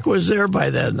know if Rick was there by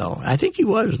then, though. I think he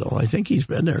was, though. I think he's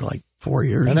been there like 4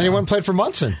 years. And then he went and played for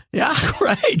Munson. Yeah,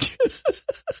 right.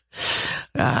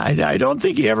 I don't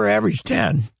think he ever averaged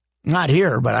 10. Not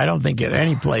here, but I don't think at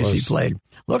any place he played.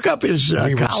 Look up his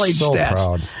college stats.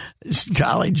 Proud. His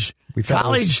college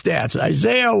stats.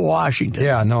 Isaiah Washington.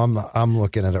 Yeah, no, I'm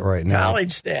looking at it right now.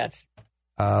 College stats.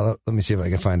 Let me see if I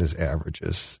can find his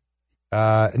averages.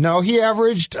 No, he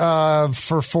averaged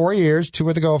for 4 years, 2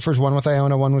 with the Gophers, 1 with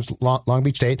Iona, 1 with Long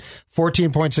Beach State,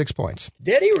 14.6 points.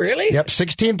 Did he really? Yep,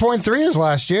 16.3 is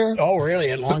last year. Oh, really?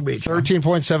 At Long Beach?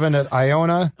 13.7 at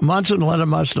Iona. Munson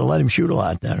must have let him shoot a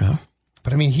lot then, huh?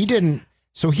 But I mean, he didn't.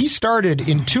 So he started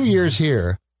in 2 years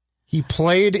here. He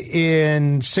played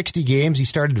in 60 games. He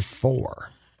started 4.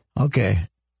 Okay.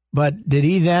 But did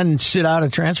he then sit out a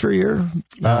transfer year?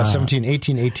 17,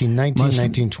 18, 18, 19,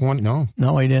 19, 20. No,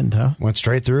 he didn't, huh? Went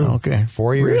straight through. Okay.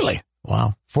 4 years. Really?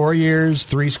 Wow. 4 years,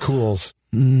 3 schools.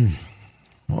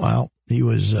 Well, he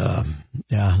was,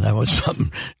 that was something.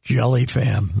 Jelly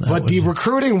Fam. But the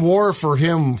recruiting war for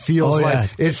him feels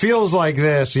it feels like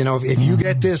this, if you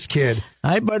get this kid.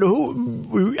 I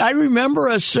remember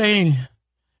us saying,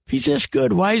 if he's this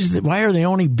good, why are they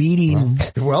only beating?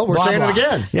 Well, we're saying it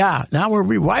again. Yeah. Now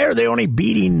why are they only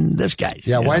beating this guy?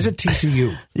 Yeah. Why is it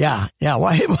TCU? Yeah.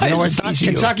 Why is it's not TCU?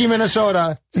 Kentucky,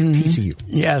 Minnesota, TCU.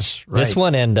 Yes. Right. This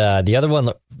one and the other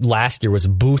one last year was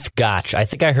Booth Gotch. I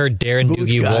think I heard Darren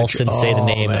Doogie Wolfson say the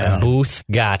name Booth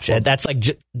Gotch. That's like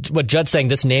what Judd's saying.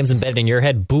 This name's embedded in your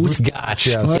head. Booth Gotch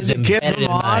is embedded in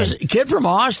mine. Kid from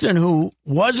Austin who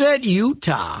was at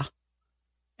Utah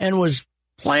and was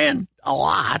playing a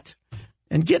lot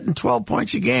and getting 12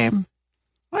 points a game.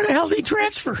 Why the hell did he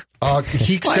transfer?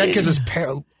 He said because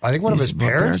I think one of his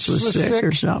parents was sick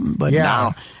or something. But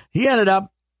now he ended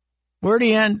up, where'd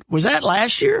he end? Was that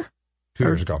last year? 2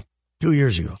 years ago. 2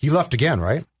 years ago. He left again,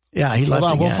 right? Yeah, he left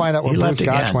again. We'll find out where Bruce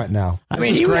Gotch went now. I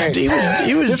mean, he was this doing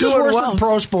is worse well. than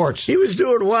pro sports. He was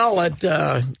doing well at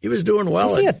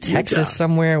Was he at Texas Utah.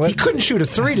 somewhere? He couldn't shoot a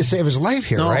 3 to save his life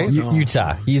here, right? No.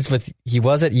 Utah. He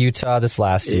was at Utah this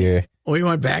last year. Oh, he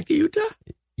went back to Utah?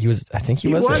 He was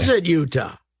at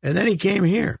Utah, and then he came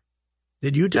here.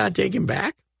 Did Utah take him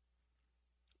back?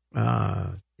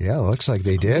 Yeah, it looks like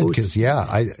they did. Because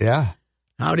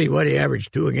What did he average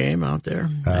 2 a game out there?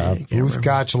 Booth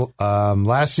Gotch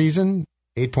last season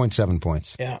 8.7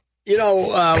 points. Yeah,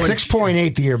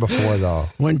 6.8 the year before though.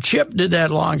 When Chip did that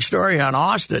long story on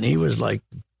Austin, he was like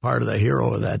part of the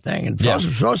hero of that thing, and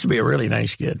supposed to be a really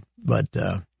nice kid. But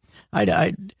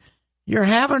you're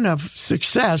having a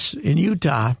success in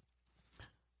Utah,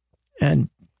 and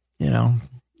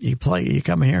you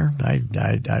come here. I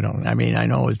don't. I mean, I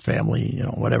know his family.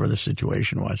 Whatever the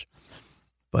situation was,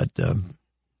 but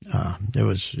it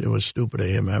was stupid of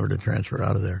him ever to transfer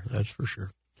out of there. That's for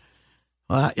sure.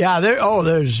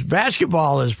 There's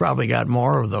basketball has probably got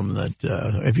more of them that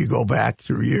if you go back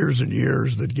through years and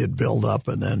years that get built up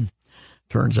and then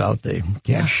turns out they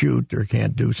can't shoot or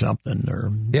can't do something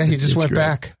he just went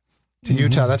back to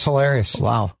Utah. That's hilarious.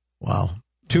 Wow.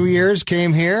 2 years,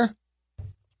 came here,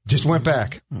 just went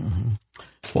back. Mm-hmm.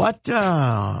 What?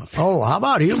 How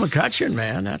about Hugh McCutcheon,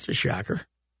 man? That's a shocker.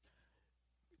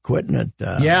 Quitting it.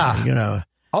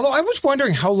 Although I was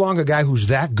wondering how long a guy who's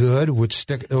that good would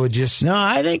just. No,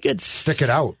 I think it's stick it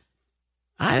out.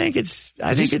 I think it's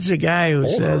a guy who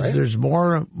says right? There's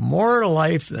more to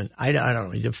life than I don't know.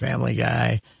 He's a family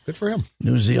guy. Good for him.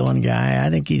 New Zealand guy. I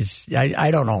think he's.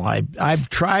 I don't know. I've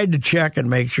tried to check and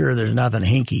make sure there's nothing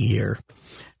hinky here,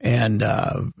 and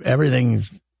everything.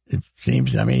 It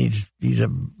seems. I mean, he's a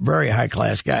very high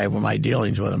class guy with my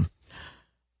dealings with him.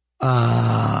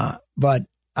 But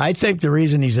I think the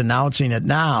reason he's announcing it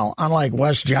now, unlike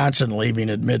Wes Johnson leaving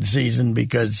at midseason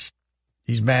because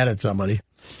he's mad at somebody,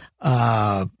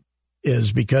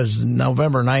 is because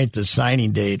November 9th is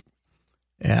signing date.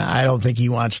 And I don't think he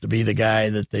wants to be the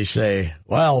guy that they say,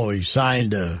 well, we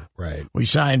signed to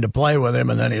play with him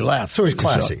and then he left. So he's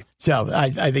classy. So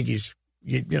I think he's,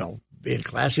 being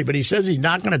classy, but he says he's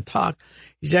not going to talk.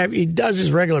 He does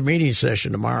his regular meeting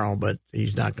session tomorrow, but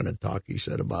he's not going to talk, he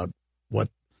said, about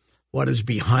what is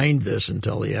behind this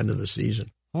until the end of the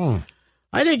season.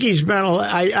 I think he's been.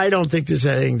 I don't think this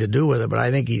has anything to do with it, but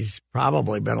I think he's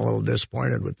probably been a little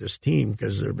disappointed with this team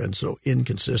because they've been so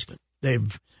inconsistent. They're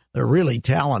really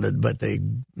talented, but they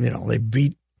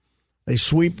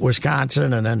sweep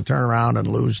Wisconsin and then turn around and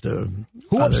lose to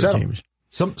other teams.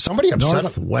 Somebody upset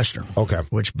Northwestern,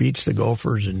 which beats the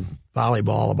Gophers in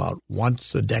volleyball about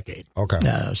once a decade.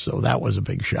 So that was a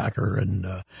big shocker.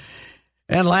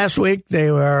 And last week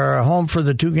they were home for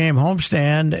the 2-game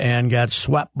homestand and got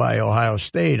swept by Ohio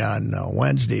State on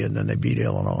Wednesday, and then they beat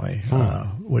Illinois,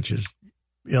 which is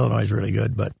Illinois is really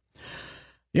good. But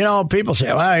people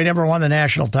say, "Well, he never won the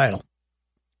national title."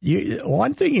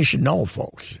 One thing you should know,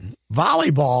 folks: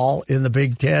 volleyball in the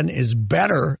Big Ten is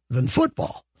better than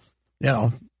football.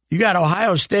 You got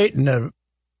Ohio State in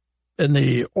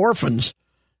the orphans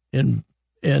in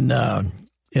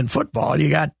football. You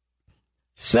got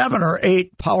 7 or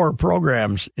 8 power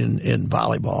programs in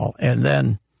volleyball, and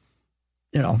then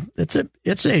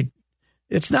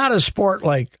it's not a sport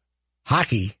like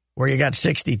hockey where you got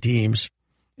 60 teams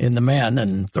in the men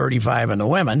and 35 in the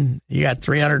women. You got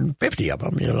 350 of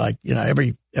them.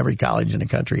 Every college in the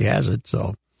country has it.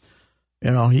 So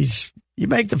you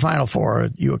make the Final Four,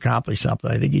 you accomplish something.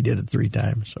 I think he did it 3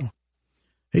 times. So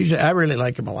I really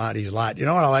like him a lot. He's a lot. You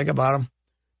know what I like about him?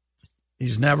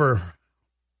 He's never.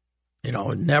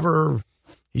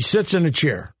 He sits in a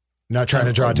chair. Not trying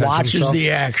to draw attention. Watches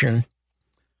the action.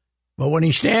 But when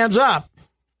he stands up,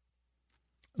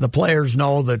 the players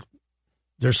know that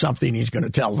there's something he's going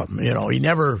to tell them. He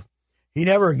never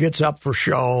gets up for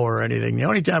show or anything. The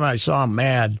only time I saw him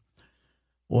mad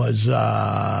was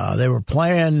they were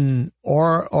playing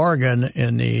Oregon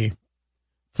in the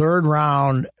 3rd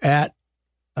round at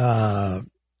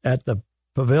the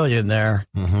pavilion there.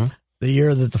 Mm-hmm. The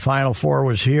year that the Final Four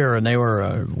was here, and they were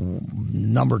a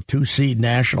number 2 seed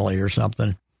nationally or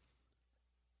something.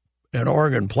 And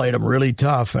Oregon played them really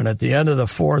tough. And at the end of the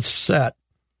 4th set,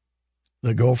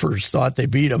 the Gophers thought they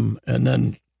beat them. And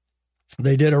then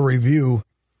they did a review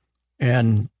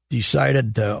and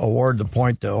decided to award the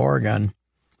point to Oregon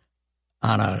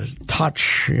on a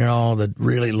touch, that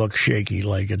really looked shaky.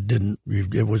 Like it didn't,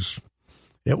 it was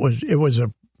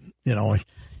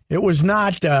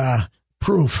not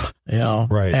proof,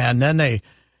 Right. And then the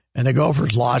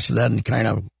Gophers lost, then kind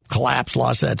of collapsed,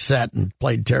 lost that set, and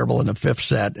played terrible in the 5th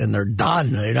set, and they're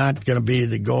done. They're not going to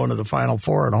be going to the Final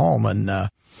Four at home. And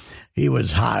he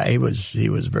was hot. He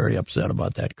was very upset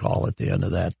about that call at the end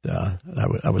of that.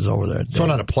 I was over there. So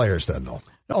not a players then, though.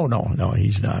 Oh no,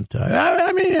 he's not.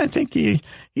 I think he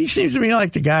seems to me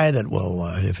like the guy that will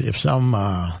if some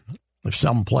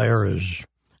player is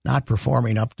not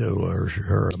performing up to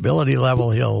her ability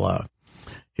level,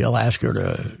 he'll ask her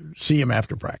to see him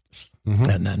after practice,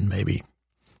 and then maybe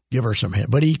give her some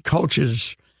hint. But he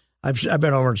coaches. I've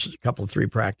been over a couple 3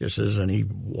 practices, and he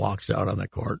walks out on the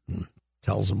court and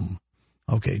tells them,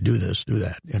 "Okay, do this, do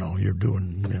that. You're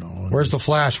doing. Where's the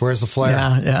flash? Where's the flare?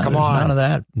 Yeah. Come on. None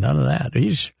of that.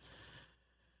 He's.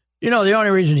 The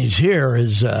only reason he's here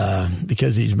is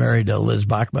because he's married to Liz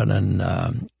Bachman, and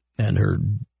her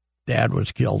dad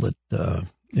was killed at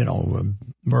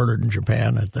murdered in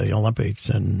Japan at the Olympics,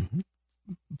 and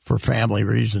for family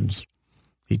reasons,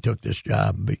 he took this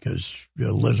job because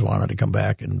Liz wanted to come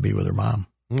back and be with her mom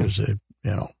because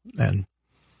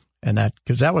and that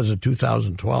because that was a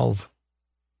 2012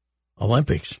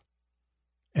 Olympics,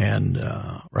 and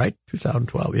right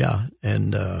 2012,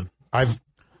 and I've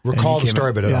recalled the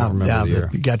story, but I don't remember the year.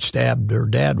 He got stabbed. Her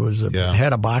dad was the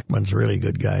head of Bachman's, really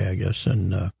good guy, I guess,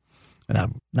 and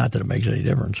not that it makes any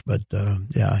difference, but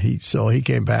he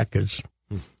came back because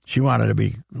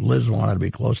Liz wanted to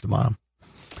be close to Mom.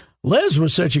 Liz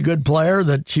was such a good player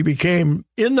that she became,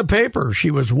 in the paper,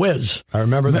 she was Wiz. I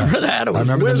remember that. Remember that? It was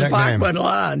Wiz Bachman.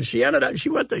 And she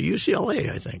went to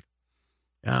UCLA, I think.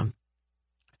 Yeah.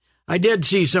 I did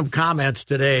see some comments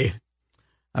today.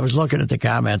 I was looking at the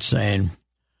comments saying,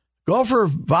 Gopher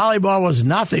volleyball was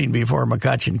nothing before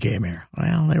McCutcheon came here.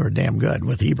 Well, they were damn good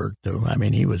with Hebert, too. I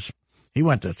mean, he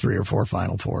went to 3 or 4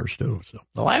 Final Fours, too. So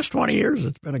the last 20 years,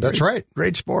 it's been a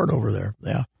great sport over there.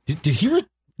 Yeah.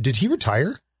 Did he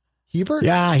retire? Hebert?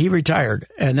 Yeah, he retired.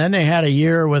 And then they had a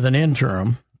year with an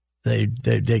interim. They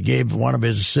gave one of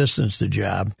his assistants the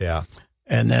job. Yeah.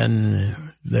 And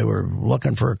then they were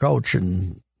looking for a coach,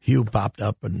 and Hugh popped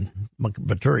up, and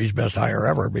Baturi's best hire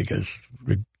ever because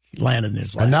he landed in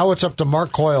his life. And now it's up to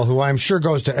Mark Coyle, who I'm sure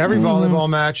goes to every volleyball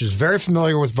match, is very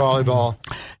familiar with volleyball.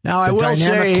 Now, I will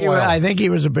say, I think he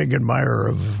was a big admirer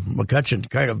of McCutcheon,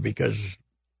 kind of because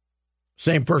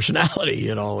same personality,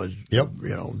 do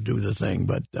the thing.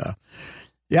 But,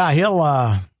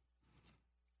 he'll,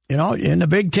 in the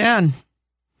Big Ten,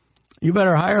 you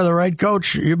better hire the right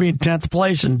coach. You'll be in 10th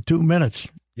place in 2 minutes.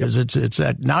 Because it's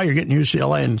that now you're getting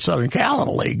UCLA and Southern Cal in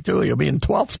the league, too. You'll be in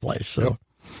 12th place. So. Yep.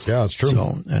 Yeah, that's true.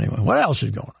 So, anyway, what else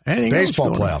is going on? Anything Baseball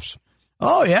else going playoffs. On?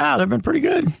 Oh, yeah, they've been pretty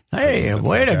good. Hey,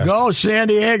 way to go, San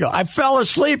Diego. I fell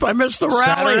asleep. I missed the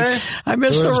rally. Saturday? I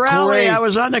missed the rally. Great. I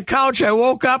was on the couch. I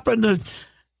woke up and the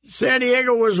San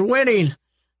Diego was winning.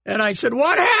 And I said,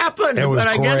 what happened? It was but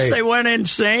I great. guess they went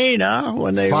insane, huh?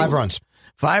 When they 5 runs.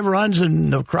 5 runs,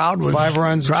 and the crowd was 5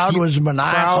 runs. Crowd was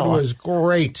maniacal. Crowd was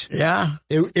great. Yeah,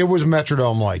 it was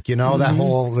Metrodome-like. That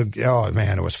whole. Oh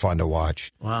man, it was fun to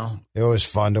watch. Wow, it was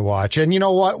fun to watch. And you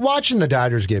know what? Watching the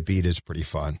Dodgers get beat is pretty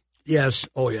fun. Yes.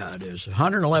 Oh yeah, it is.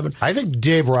 111. I think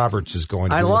Dave Roberts is going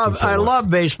to. I love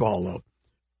baseball though.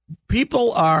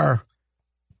 People are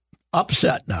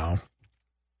upset now.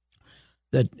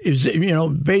 That is,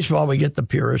 baseball. We get the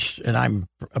purists, and I'm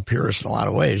a purist in a lot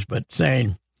of ways, but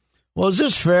saying, well, is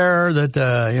this fair that,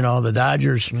 the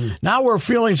Dodgers... Now we're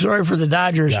feeling sorry for the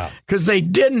Dodgers because they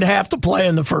didn't have to play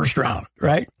in the first round,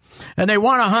 right? And they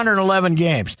won 111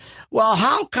 games. Well,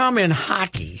 how come in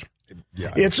hockey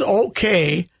it's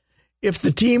okay if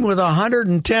the team with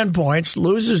 110 points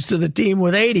loses to the team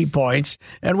with 80 points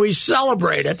and we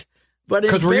celebrate it? But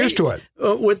because we're used to it.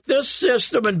 With this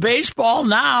system in baseball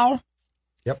now,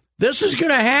 this is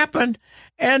going to happen.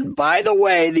 And by the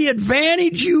way, the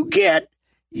advantage you get,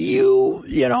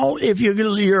 if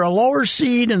you're a lower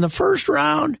seed in the first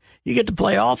round, you get to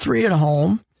play all 3 at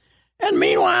home. And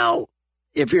meanwhile,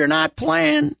 if you're not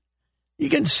playing, you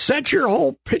can set your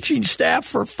whole pitching staff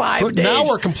for 5 days. But now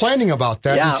we're complaining about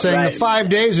that and saying the 5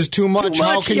 days is too much.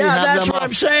 How can you have that's them what up?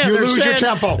 I'm saying. You lose your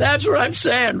tempo. That's what I'm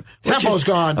saying. Tempo's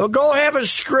gone. Go have a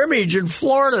scrimmage in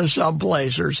Florida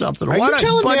someplace or something. Are you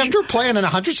telling me after playing an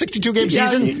 162-game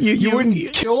season, you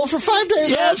wouldn't kill for 5 days?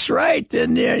 Yes, right.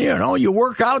 And, you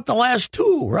work out the last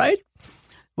 2, right?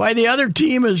 Why the other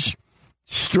team is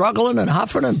struggling and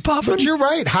huffing and puffing. But you're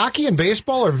right. Hockey and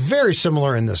baseball are very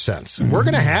similar in this sense. We're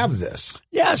going to have this.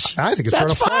 Yes. I think it's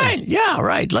sort of fine. fun. Yeah,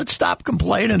 right. Let's stop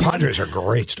complaining. Padres are a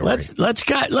great story.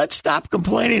 Let's stop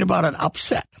complaining about an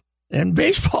upset. In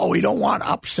baseball, we don't want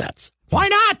upsets. Why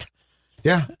not?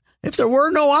 Yeah. If there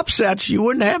were no upsets, you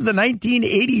wouldn't have the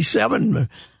 1987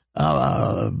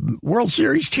 World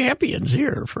Series champions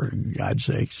here, for God's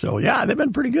sake. So, yeah, they've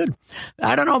been pretty good.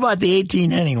 I don't know about the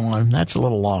 18-inning one. That's a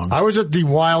little long. I was at the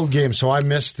Wild game, so I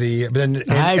missed the...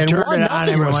 I turned it on.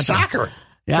 It was soccer.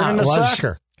 Yeah, it was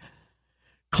soccer.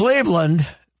 Cleveland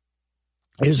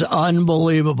is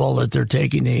unbelievable that they're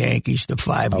taking the Yankees to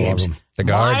 5 games. Love them. The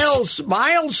guards.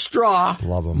 Miles Straw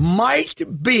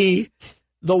might be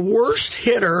the worst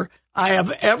hitter I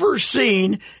have ever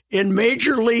seen in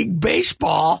Major League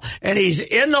Baseball, and he's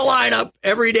in the lineup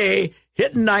every day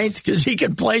hitting ninth because he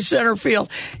can play center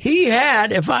field. He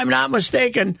had, if I'm not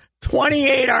mistaken,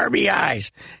 28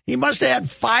 RBIs. He must have had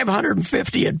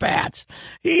 550 at-bats.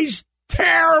 He's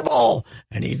terrible.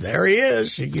 And there he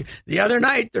is. The other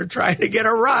night, they're trying to get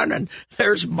a run, and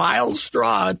there's Miles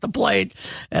Straw at the plate,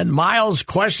 and Miles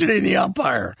questioning the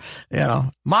umpire.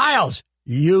 Miles,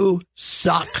 you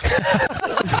suck.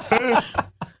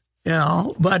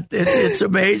 But it's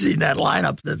amazing, that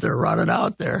lineup that they're running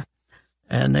out there.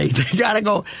 And they got to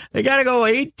go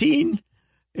 18.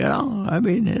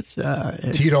 It's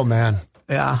Tito, man.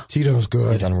 Yeah. Tito's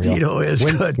good. He's unreal. Tito is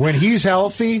good. When he's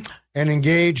healthy and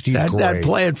engaged, he's great. That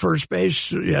play at first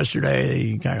base yesterday,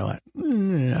 he kind of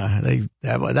went,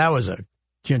 that was a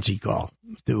chintzy call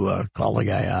to call the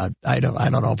guy out. I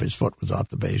don't know if his foot was off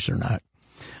the base or not.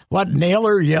 What,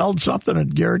 Naylor yelled something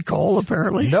at Garrett Cole,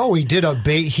 apparently? No, he did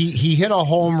he hit a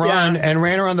home run and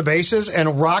ran around the bases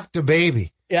and rocked a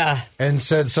baby. Yeah. And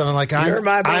said something like, "You're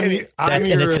my baby."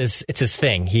 And it's his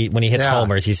thing. When he hits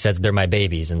homers, he says they're my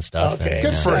babies and stuff. Okay.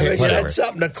 Good for him. He said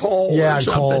something to Cole. Yeah, or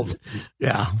something. Cole.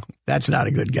 Yeah, that's not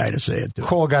a good guy to say it to.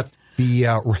 Cole got the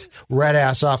red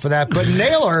ass off of that. But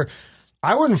Naylor,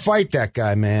 I wouldn't fight that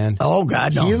guy, man. Oh,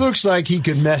 God, no. He looks like he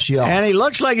could mess you up. And he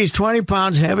looks like he's 20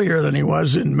 pounds heavier than he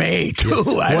was in May, too.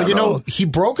 Well, you know, he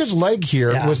broke his leg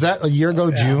here. Yeah. Was that a year ago,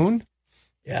 June?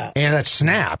 Yeah. And it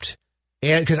snapped.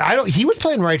 And because he was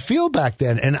playing right field back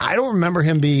then, and I don't remember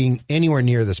him being anywhere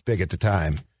near this big at the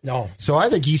time. No. So I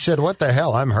think he said, "What the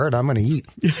hell? I'm hurt. I'm going to eat."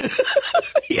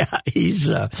 Yeah, he's.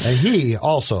 And he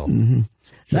also. Mm-hmm.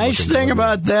 Nice thing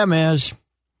about them is,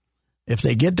 if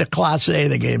they get to Class A,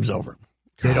 the game's over.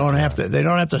 They don't have to. They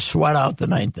don't have to sweat out the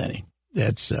ninth inning.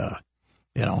 That's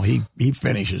he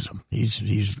finishes them.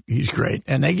 He's great,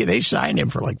 and they signed him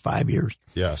for like 5 years.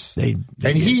 Yes,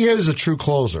 and he is a true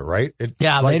closer, right?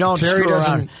 They don't screw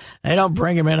around. They don't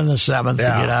bring him in the seventh to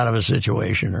get out of a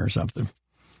situation or something.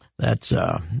 That's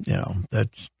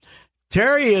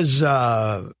Terry is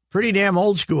pretty damn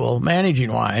old school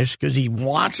managing wise because he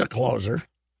wants a closer,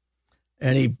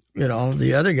 and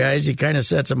the other guys he kind of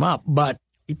sets them up, but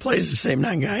he plays the same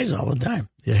 9 guys all the time.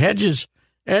 He hedges,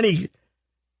 and he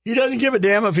doesn't give a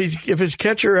damn if his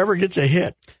catcher ever gets a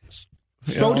hit.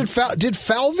 So did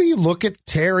Falvey look at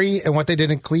Terry and what they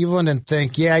did in Cleveland and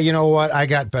think, yeah, you know what, I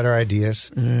got better ideas?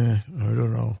 I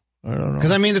don't know. Because,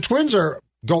 the Twins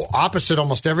go opposite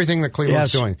almost everything that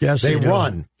Cleveland's doing. Yes, they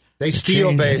run. They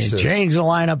steal bases. They change the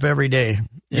lineup every day.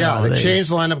 They change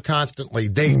the lineup constantly.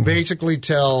 They basically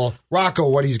tell Rocco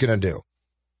what he's going to do.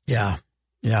 Yeah.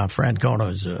 Yeah,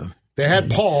 Francona's... they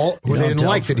had Paul, who they didn't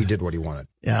like that he did what he wanted.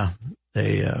 Yeah.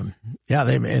 They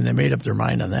made up their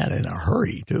mind on that in a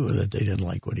hurry too. That they didn't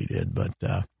like what he did, but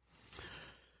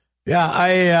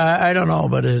I don't know.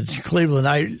 But it's Cleveland.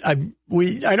 I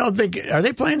don't think are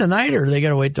they playing tonight or are they got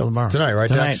to wait till tomorrow? Tonight, right?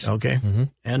 Tonight, okay. Mm-hmm.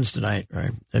 Ends tonight,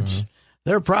 right?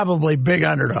 They're probably big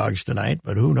underdogs tonight,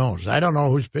 but who knows? I don't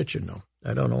know who's pitching though.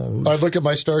 I don't know. I look at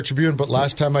my Star Tribune, but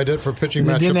last time I did for pitching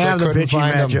matchups, didn't have the pitching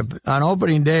matchup them. On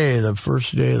opening day, the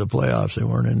first day of the playoffs. They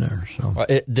weren't in there. So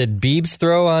did Biebs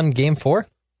throw on Game 4?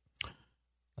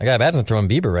 I got imagine throwing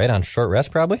Bieber right on short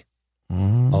rest, probably.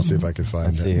 I'll see if I can find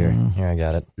it. Let's see here. Here, I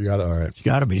got it. You got it. All right. It's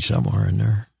got to be somewhere in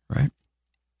there, right?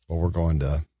 Well, we're going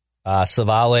to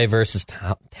Savale versus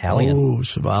Talion. Oh,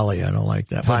 Savale, I don't like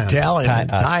that. Taillon.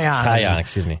 Taillon,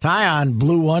 excuse me. Taillon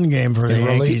blew one game for the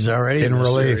Yankees already in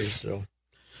relief. Series,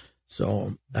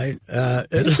 so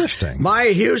interesting. My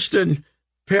Houston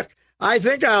pick. I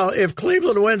think if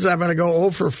Cleveland wins, I'm going to go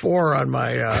 0 for 4 on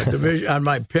my division on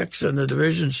my picks in the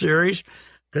division series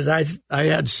because I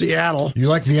had Seattle. You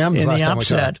like the M's in last the time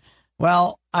upset.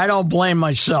 Well, I don't blame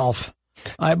myself.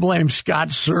 I blame Scott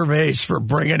Servais for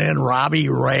bringing in Robbie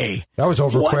Ray. That was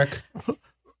over quick.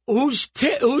 Who's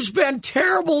been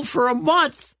terrible for a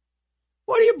month?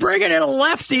 What are you bringing in a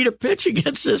lefty to pitch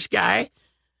against this guy?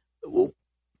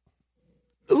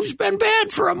 Who's been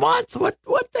bad for a month? What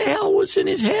the hell was in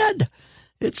his head?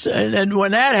 It's and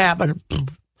when that happened,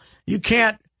 you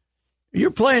can't.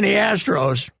 You're playing the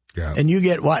Astros, and you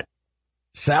get what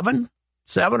 7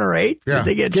 or 8? Yeah. Did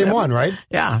they get game 7? 1, right?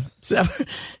 Yeah, 7.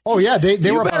 Oh yeah,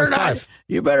 they were about 5.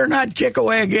 You better not kick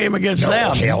away a game against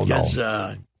them. Hell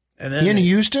no. And then in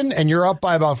Houston, and you're up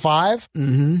by about 5.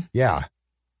 Mm-hmm. Yeah,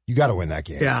 you got to win that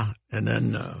game. Yeah, and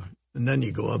then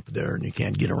you go up there and you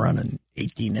can't get a run in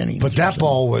 18 innings. But that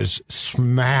ball was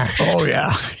smashed. Oh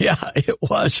yeah, it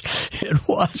was.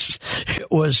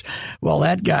 Well,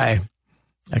 that guy's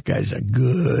a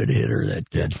good hitter. That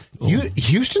kid.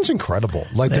 Houston's incredible.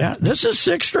 Like this is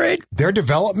 6th straight. Their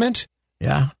development.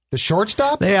 Yeah. The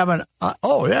shortstop. They have an.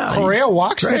 Correa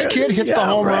walks this kid, hits the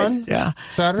home run. Yeah.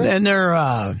 Saturday. And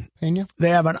they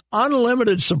have an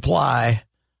unlimited supply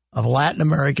of Latin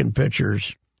American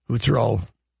pitchers who throw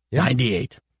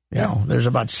 98. You know, there's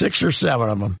about 6 or 7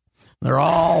 of them. They're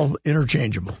all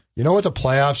interchangeable. You know what the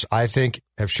playoffs, I think,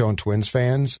 have shown Twins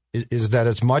fans is that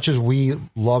as much as we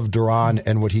love Duran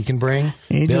and what he can bring,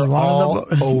 they're all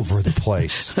over the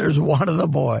place. There's one of the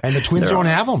boys. And the Twins don't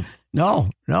have them. No.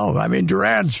 I mean,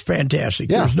 Duran's fantastic.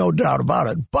 Yeah. There's no doubt about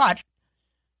it. But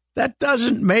that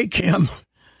doesn't make him,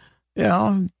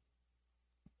 you're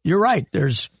right.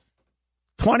 There's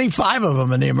 25 of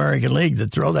them in the American League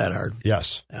that throw that hard.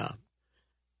 Yes. Yeah.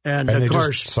 And of they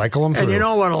course, just cycle them through. And you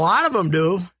know what a lot of them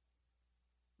do?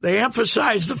 They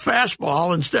emphasize the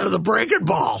fastball instead of the breaking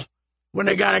ball when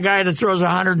they got a guy that throws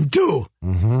 102.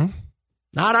 Mm-hmm.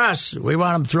 Not us. We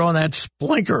want him throwing that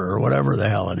splinker or whatever the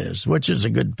hell it is, which is a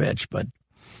good pitch. But,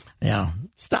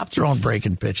 stop throwing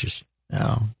breaking pitches.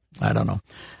 I don't know.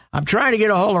 I'm trying to get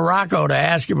a hold of Rocco to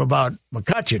ask him about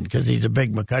McCutcheon because he's a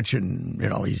big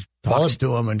McCutcheon. He talks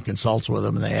to him and consults with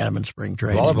him, and they had him in spring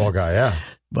training. Volleyball guy, yeah.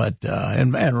 But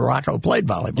and Rocco played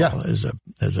volleyball as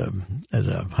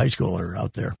a high schooler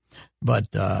out there.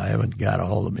 But I haven't got a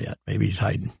hold of him yet. Maybe he's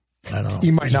hiding. I don't know.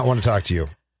 He might not want to talk to you.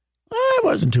 I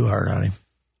wasn't too hard on him.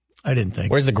 I didn't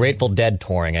think. Where's the Grateful Dead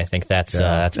touring? I think that's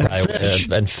probably Fish.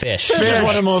 And Fish. Fish is one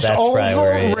of the most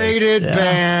overrated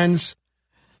bands.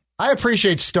 I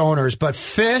appreciate Stoners, but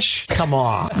Fish, come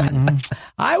on.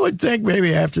 I would think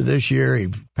maybe after this year he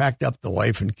packed up the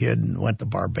wife and kid and went to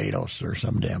Barbados or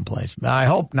some damn place. I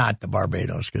hope not to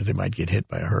Barbados because they might get hit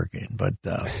by a hurricane, but,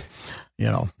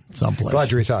 someplace.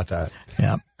 Glad you rethought that.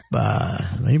 Yeah.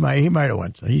 He might have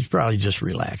went. He's probably just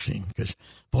relaxing because,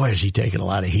 boy, is he taking a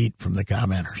lot of heat from the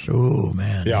commenters. Oh,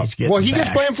 man. Yeah. He's getting He gets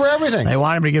blamed for everything. They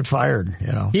want him to get fired,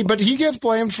 But he gets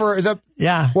blamed for the.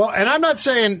 Yeah. Well, and I'm not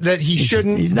saying that he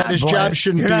shouldn't, that his job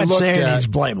shouldn't be looked at. You're not saying he's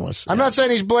blameless. I'm not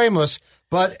saying he's blameless,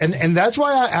 but, and that's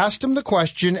why I asked him the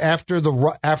question after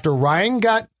Ryan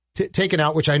got taken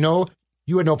out, which I know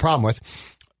you had no problem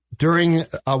with. During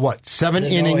 7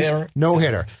 innings, no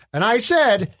hitter. And I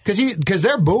said, because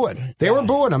they're booing. They were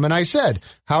booing him. And I said,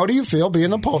 how do you feel being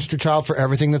the poster child for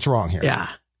everything that's wrong here? Yeah.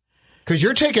 Because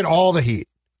you're taking all the heat.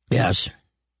 Yes.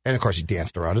 And of course, he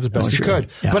danced around it as best he could.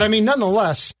 Yeah. But I mean,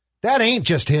 nonetheless, that ain't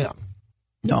just him.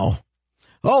 No.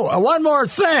 Oh, one more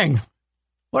thing.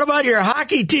 What about your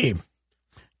hockey team?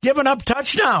 Giving up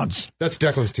touchdowns. That's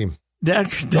Declan's team. I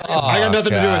got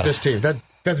nothing to do with this team.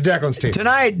 That's Declan's team.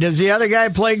 Tonight, does the other guy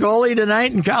play goalie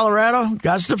tonight in Colorado?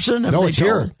 Gustafson? No, it's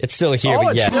here. It's still here. Oh,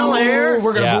 it's still here?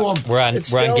 We're going to boo him. We're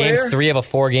on game 3 of a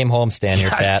 4-game homestand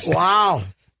here, Pat. Wow.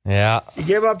 Yeah. He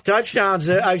gave up touchdowns.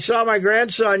 I saw my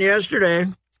grandson yesterday.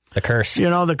 The curse.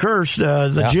 The curse,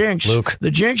 the jinx. Luke.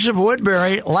 The jinx of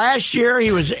Woodbury. Last year,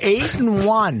 he was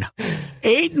 8-1.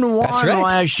 8-1 That's right.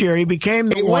 last year. He became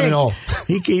the Winks.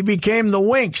 He became the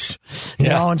Winks.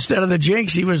 Instead of the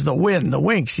jinx, he was the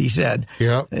Winks, he said.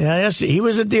 Yeah. Yes, he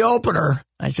was at the opener.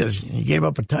 I says, he gave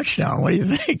up a touchdown. What do you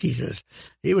think? He says,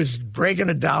 he was breaking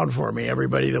it down for me,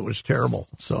 everybody that was terrible.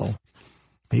 So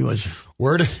he was.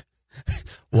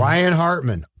 Ryan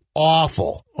Hartman.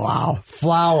 Awful. Wow.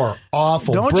 Flower.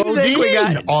 Awful. Don't you think we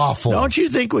got awful? Don't you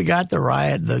think we got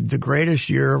the greatest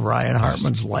year of Ryan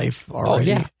Hartman's life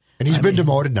already? Oh, yeah. And he's been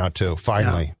demoted now, too,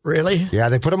 finally. Yeah. Really? Yeah,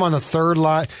 they put him on the third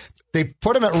line. They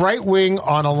put him at right wing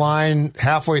on a line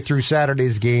halfway through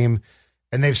Saturday's game,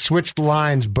 and they've switched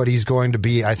lines, but he's going to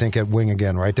be, I think, at wing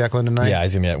again, right, Declan, tonight? Yeah,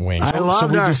 he's going to be at wing. I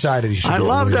loved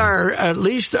our, I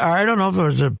don't know if it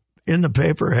was in the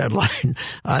paper headline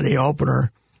on the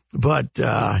opener, but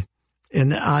on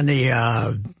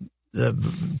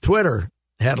the Twitter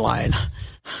headline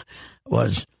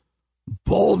was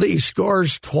Boldy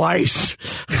scores twice.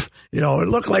 It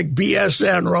looked like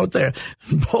BSN wrote there.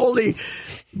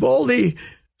 Boldy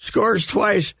scores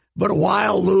twice, but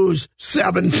Wild lose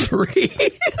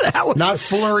 7-3. That was not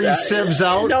Fleury sieves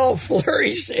out. No,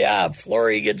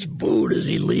 Fleury gets booed as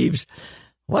he leaves.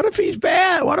 What if he's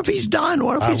bad? What if he's done?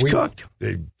 What if he's cooked?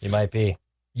 He might be.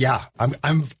 Yeah,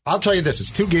 I'll tell you this: it's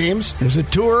 2 games. Is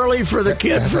it too early for the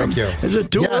kid from? Is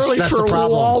it too early for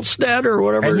Wallstead or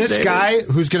whatever? And this guy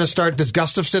who's going to start this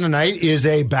Gustafson tonight is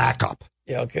a backup.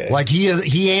 Yeah, okay. Like he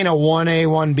ain't a 1A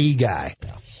 1B guy.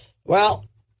 Well,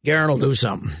 Guerin will do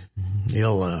something.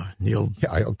 He'll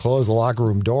close the locker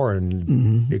room door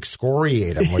and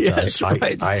excoriate him, which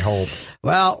I hope.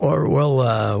 Well, or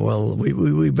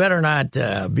we better not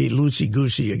be loosey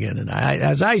goosey again. And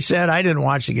as I said, I didn't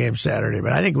watch the game Saturday,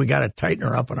 but I think we got to tighten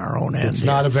her up on our own end. It's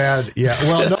not a bad,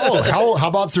 Well, no. How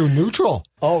about through neutral?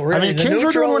 Oh, really? I mean, kids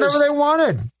were doing whatever they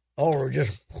wanted. Oh,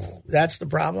 that's the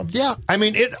problem. Yeah, I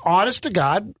mean, honest to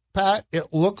God, Pat,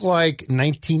 it looked like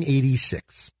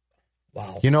 1986.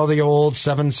 Wow. The old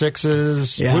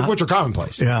 7-6s, which are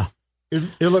commonplace. Yeah.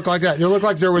 It looked like that. It looked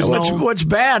like there was What's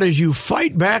bad is you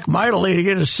fight back mightily to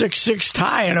get a 6-6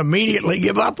 tie and immediately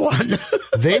give up one.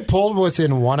 They pulled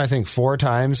within one, I think, 4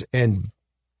 times and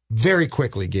very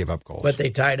quickly gave up goals. But they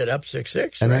tied it up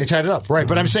 6-6. And then they tied it up. Right. Mm-hmm.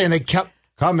 But I'm saying they kept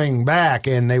coming back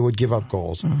and they would give up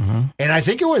goals. Mm-hmm. And I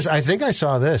think I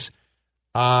saw this.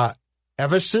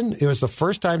 Everson, it was the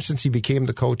first time since he became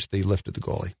the coach they lifted the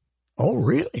goalie. Oh,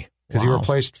 really? Because he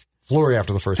replaced Fleury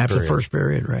after the first period. After the first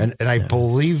period, right. And I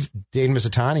believe Dane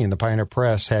Mizutani in the Pioneer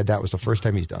Press that was the first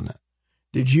time he's done that.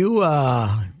 Did you,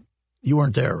 you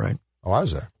weren't there, right? Oh, I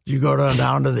was there. Did you go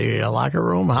down to the locker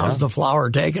room? How's the Flower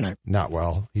taking it? Not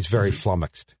well. He's very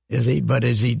flummoxed. Is he? But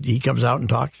he comes out and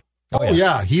talks? Oh,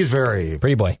 yeah. He's very...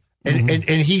 Pretty boy. And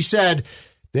he said...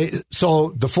 So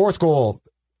the fourth goal,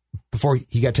 before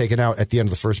he got taken out at the end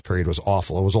of the first period, was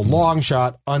awful. It was a long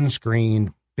shot,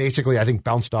 unscreened. Basically, I think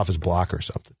bounced off his block or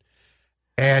something.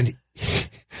 And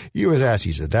he was asked,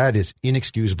 he said, that is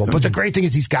inexcusable. But the great thing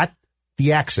is he's got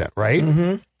the accent, right?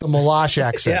 Mm-hmm. The Milosh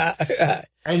accent. Yeah.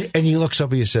 And he looks up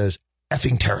and he says,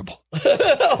 effing terrible.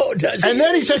 Oh, does he? And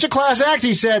then he's such a class act,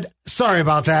 he said, sorry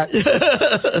about that.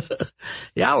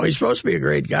 Yeah, well, he's supposed to be a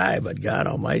great guy, but God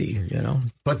almighty,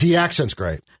 But the accent's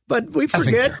great. But we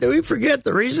forget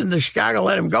the reason the Chicago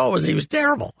let him go was he was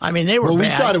terrible. I mean, they were bad. We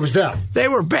thought it was them. They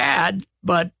were bad,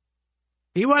 but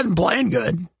he wasn't playing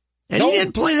good. And he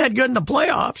didn't play that good in the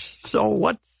playoffs.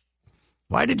 So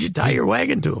why did you tie your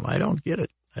wagon to him? I don't get it.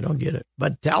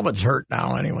 But Talbot's hurt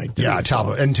now anyway, too. Yeah,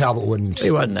 Talbot wouldn't.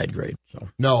 He wasn't that great. So.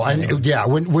 No,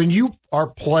 when you are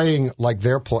playing like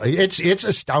they're playing, it's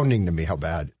astounding to me how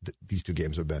bad these two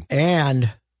games have been.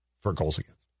 And for goals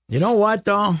against. You know what,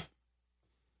 though?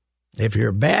 If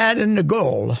you're bad in the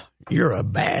goal, you're a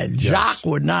bad. Yes. Jacques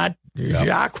would not. Yep.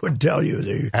 Jacques would tell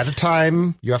you. At a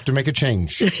time, you have to make a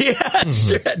change.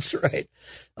 Yes, that's right.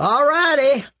 All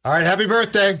righty. All right, happy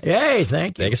birthday. Hey,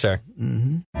 thank you. Thank you, sir.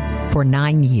 Mm-hmm. For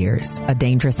 9 years, a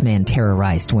dangerous man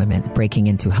terrorized women, breaking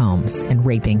into homes and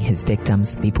raping his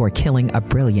victims before killing a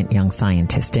brilliant young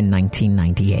scientist in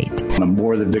 1998. The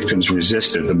more the victims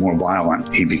resisted, the more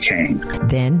violent he became.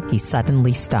 Then he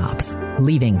suddenly stops,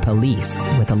 leaving police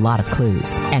with a lot of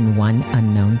clues and one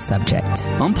unknown subject.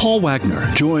 I'm Paul Wagner.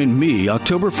 Join me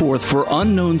October 4th for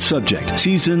Unknown Subject,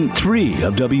 Season 3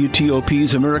 of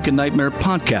WTOP's American Nightmare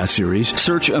podcast series.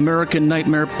 Search American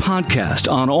Nightmare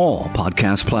Podcast on all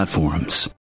podcast platforms.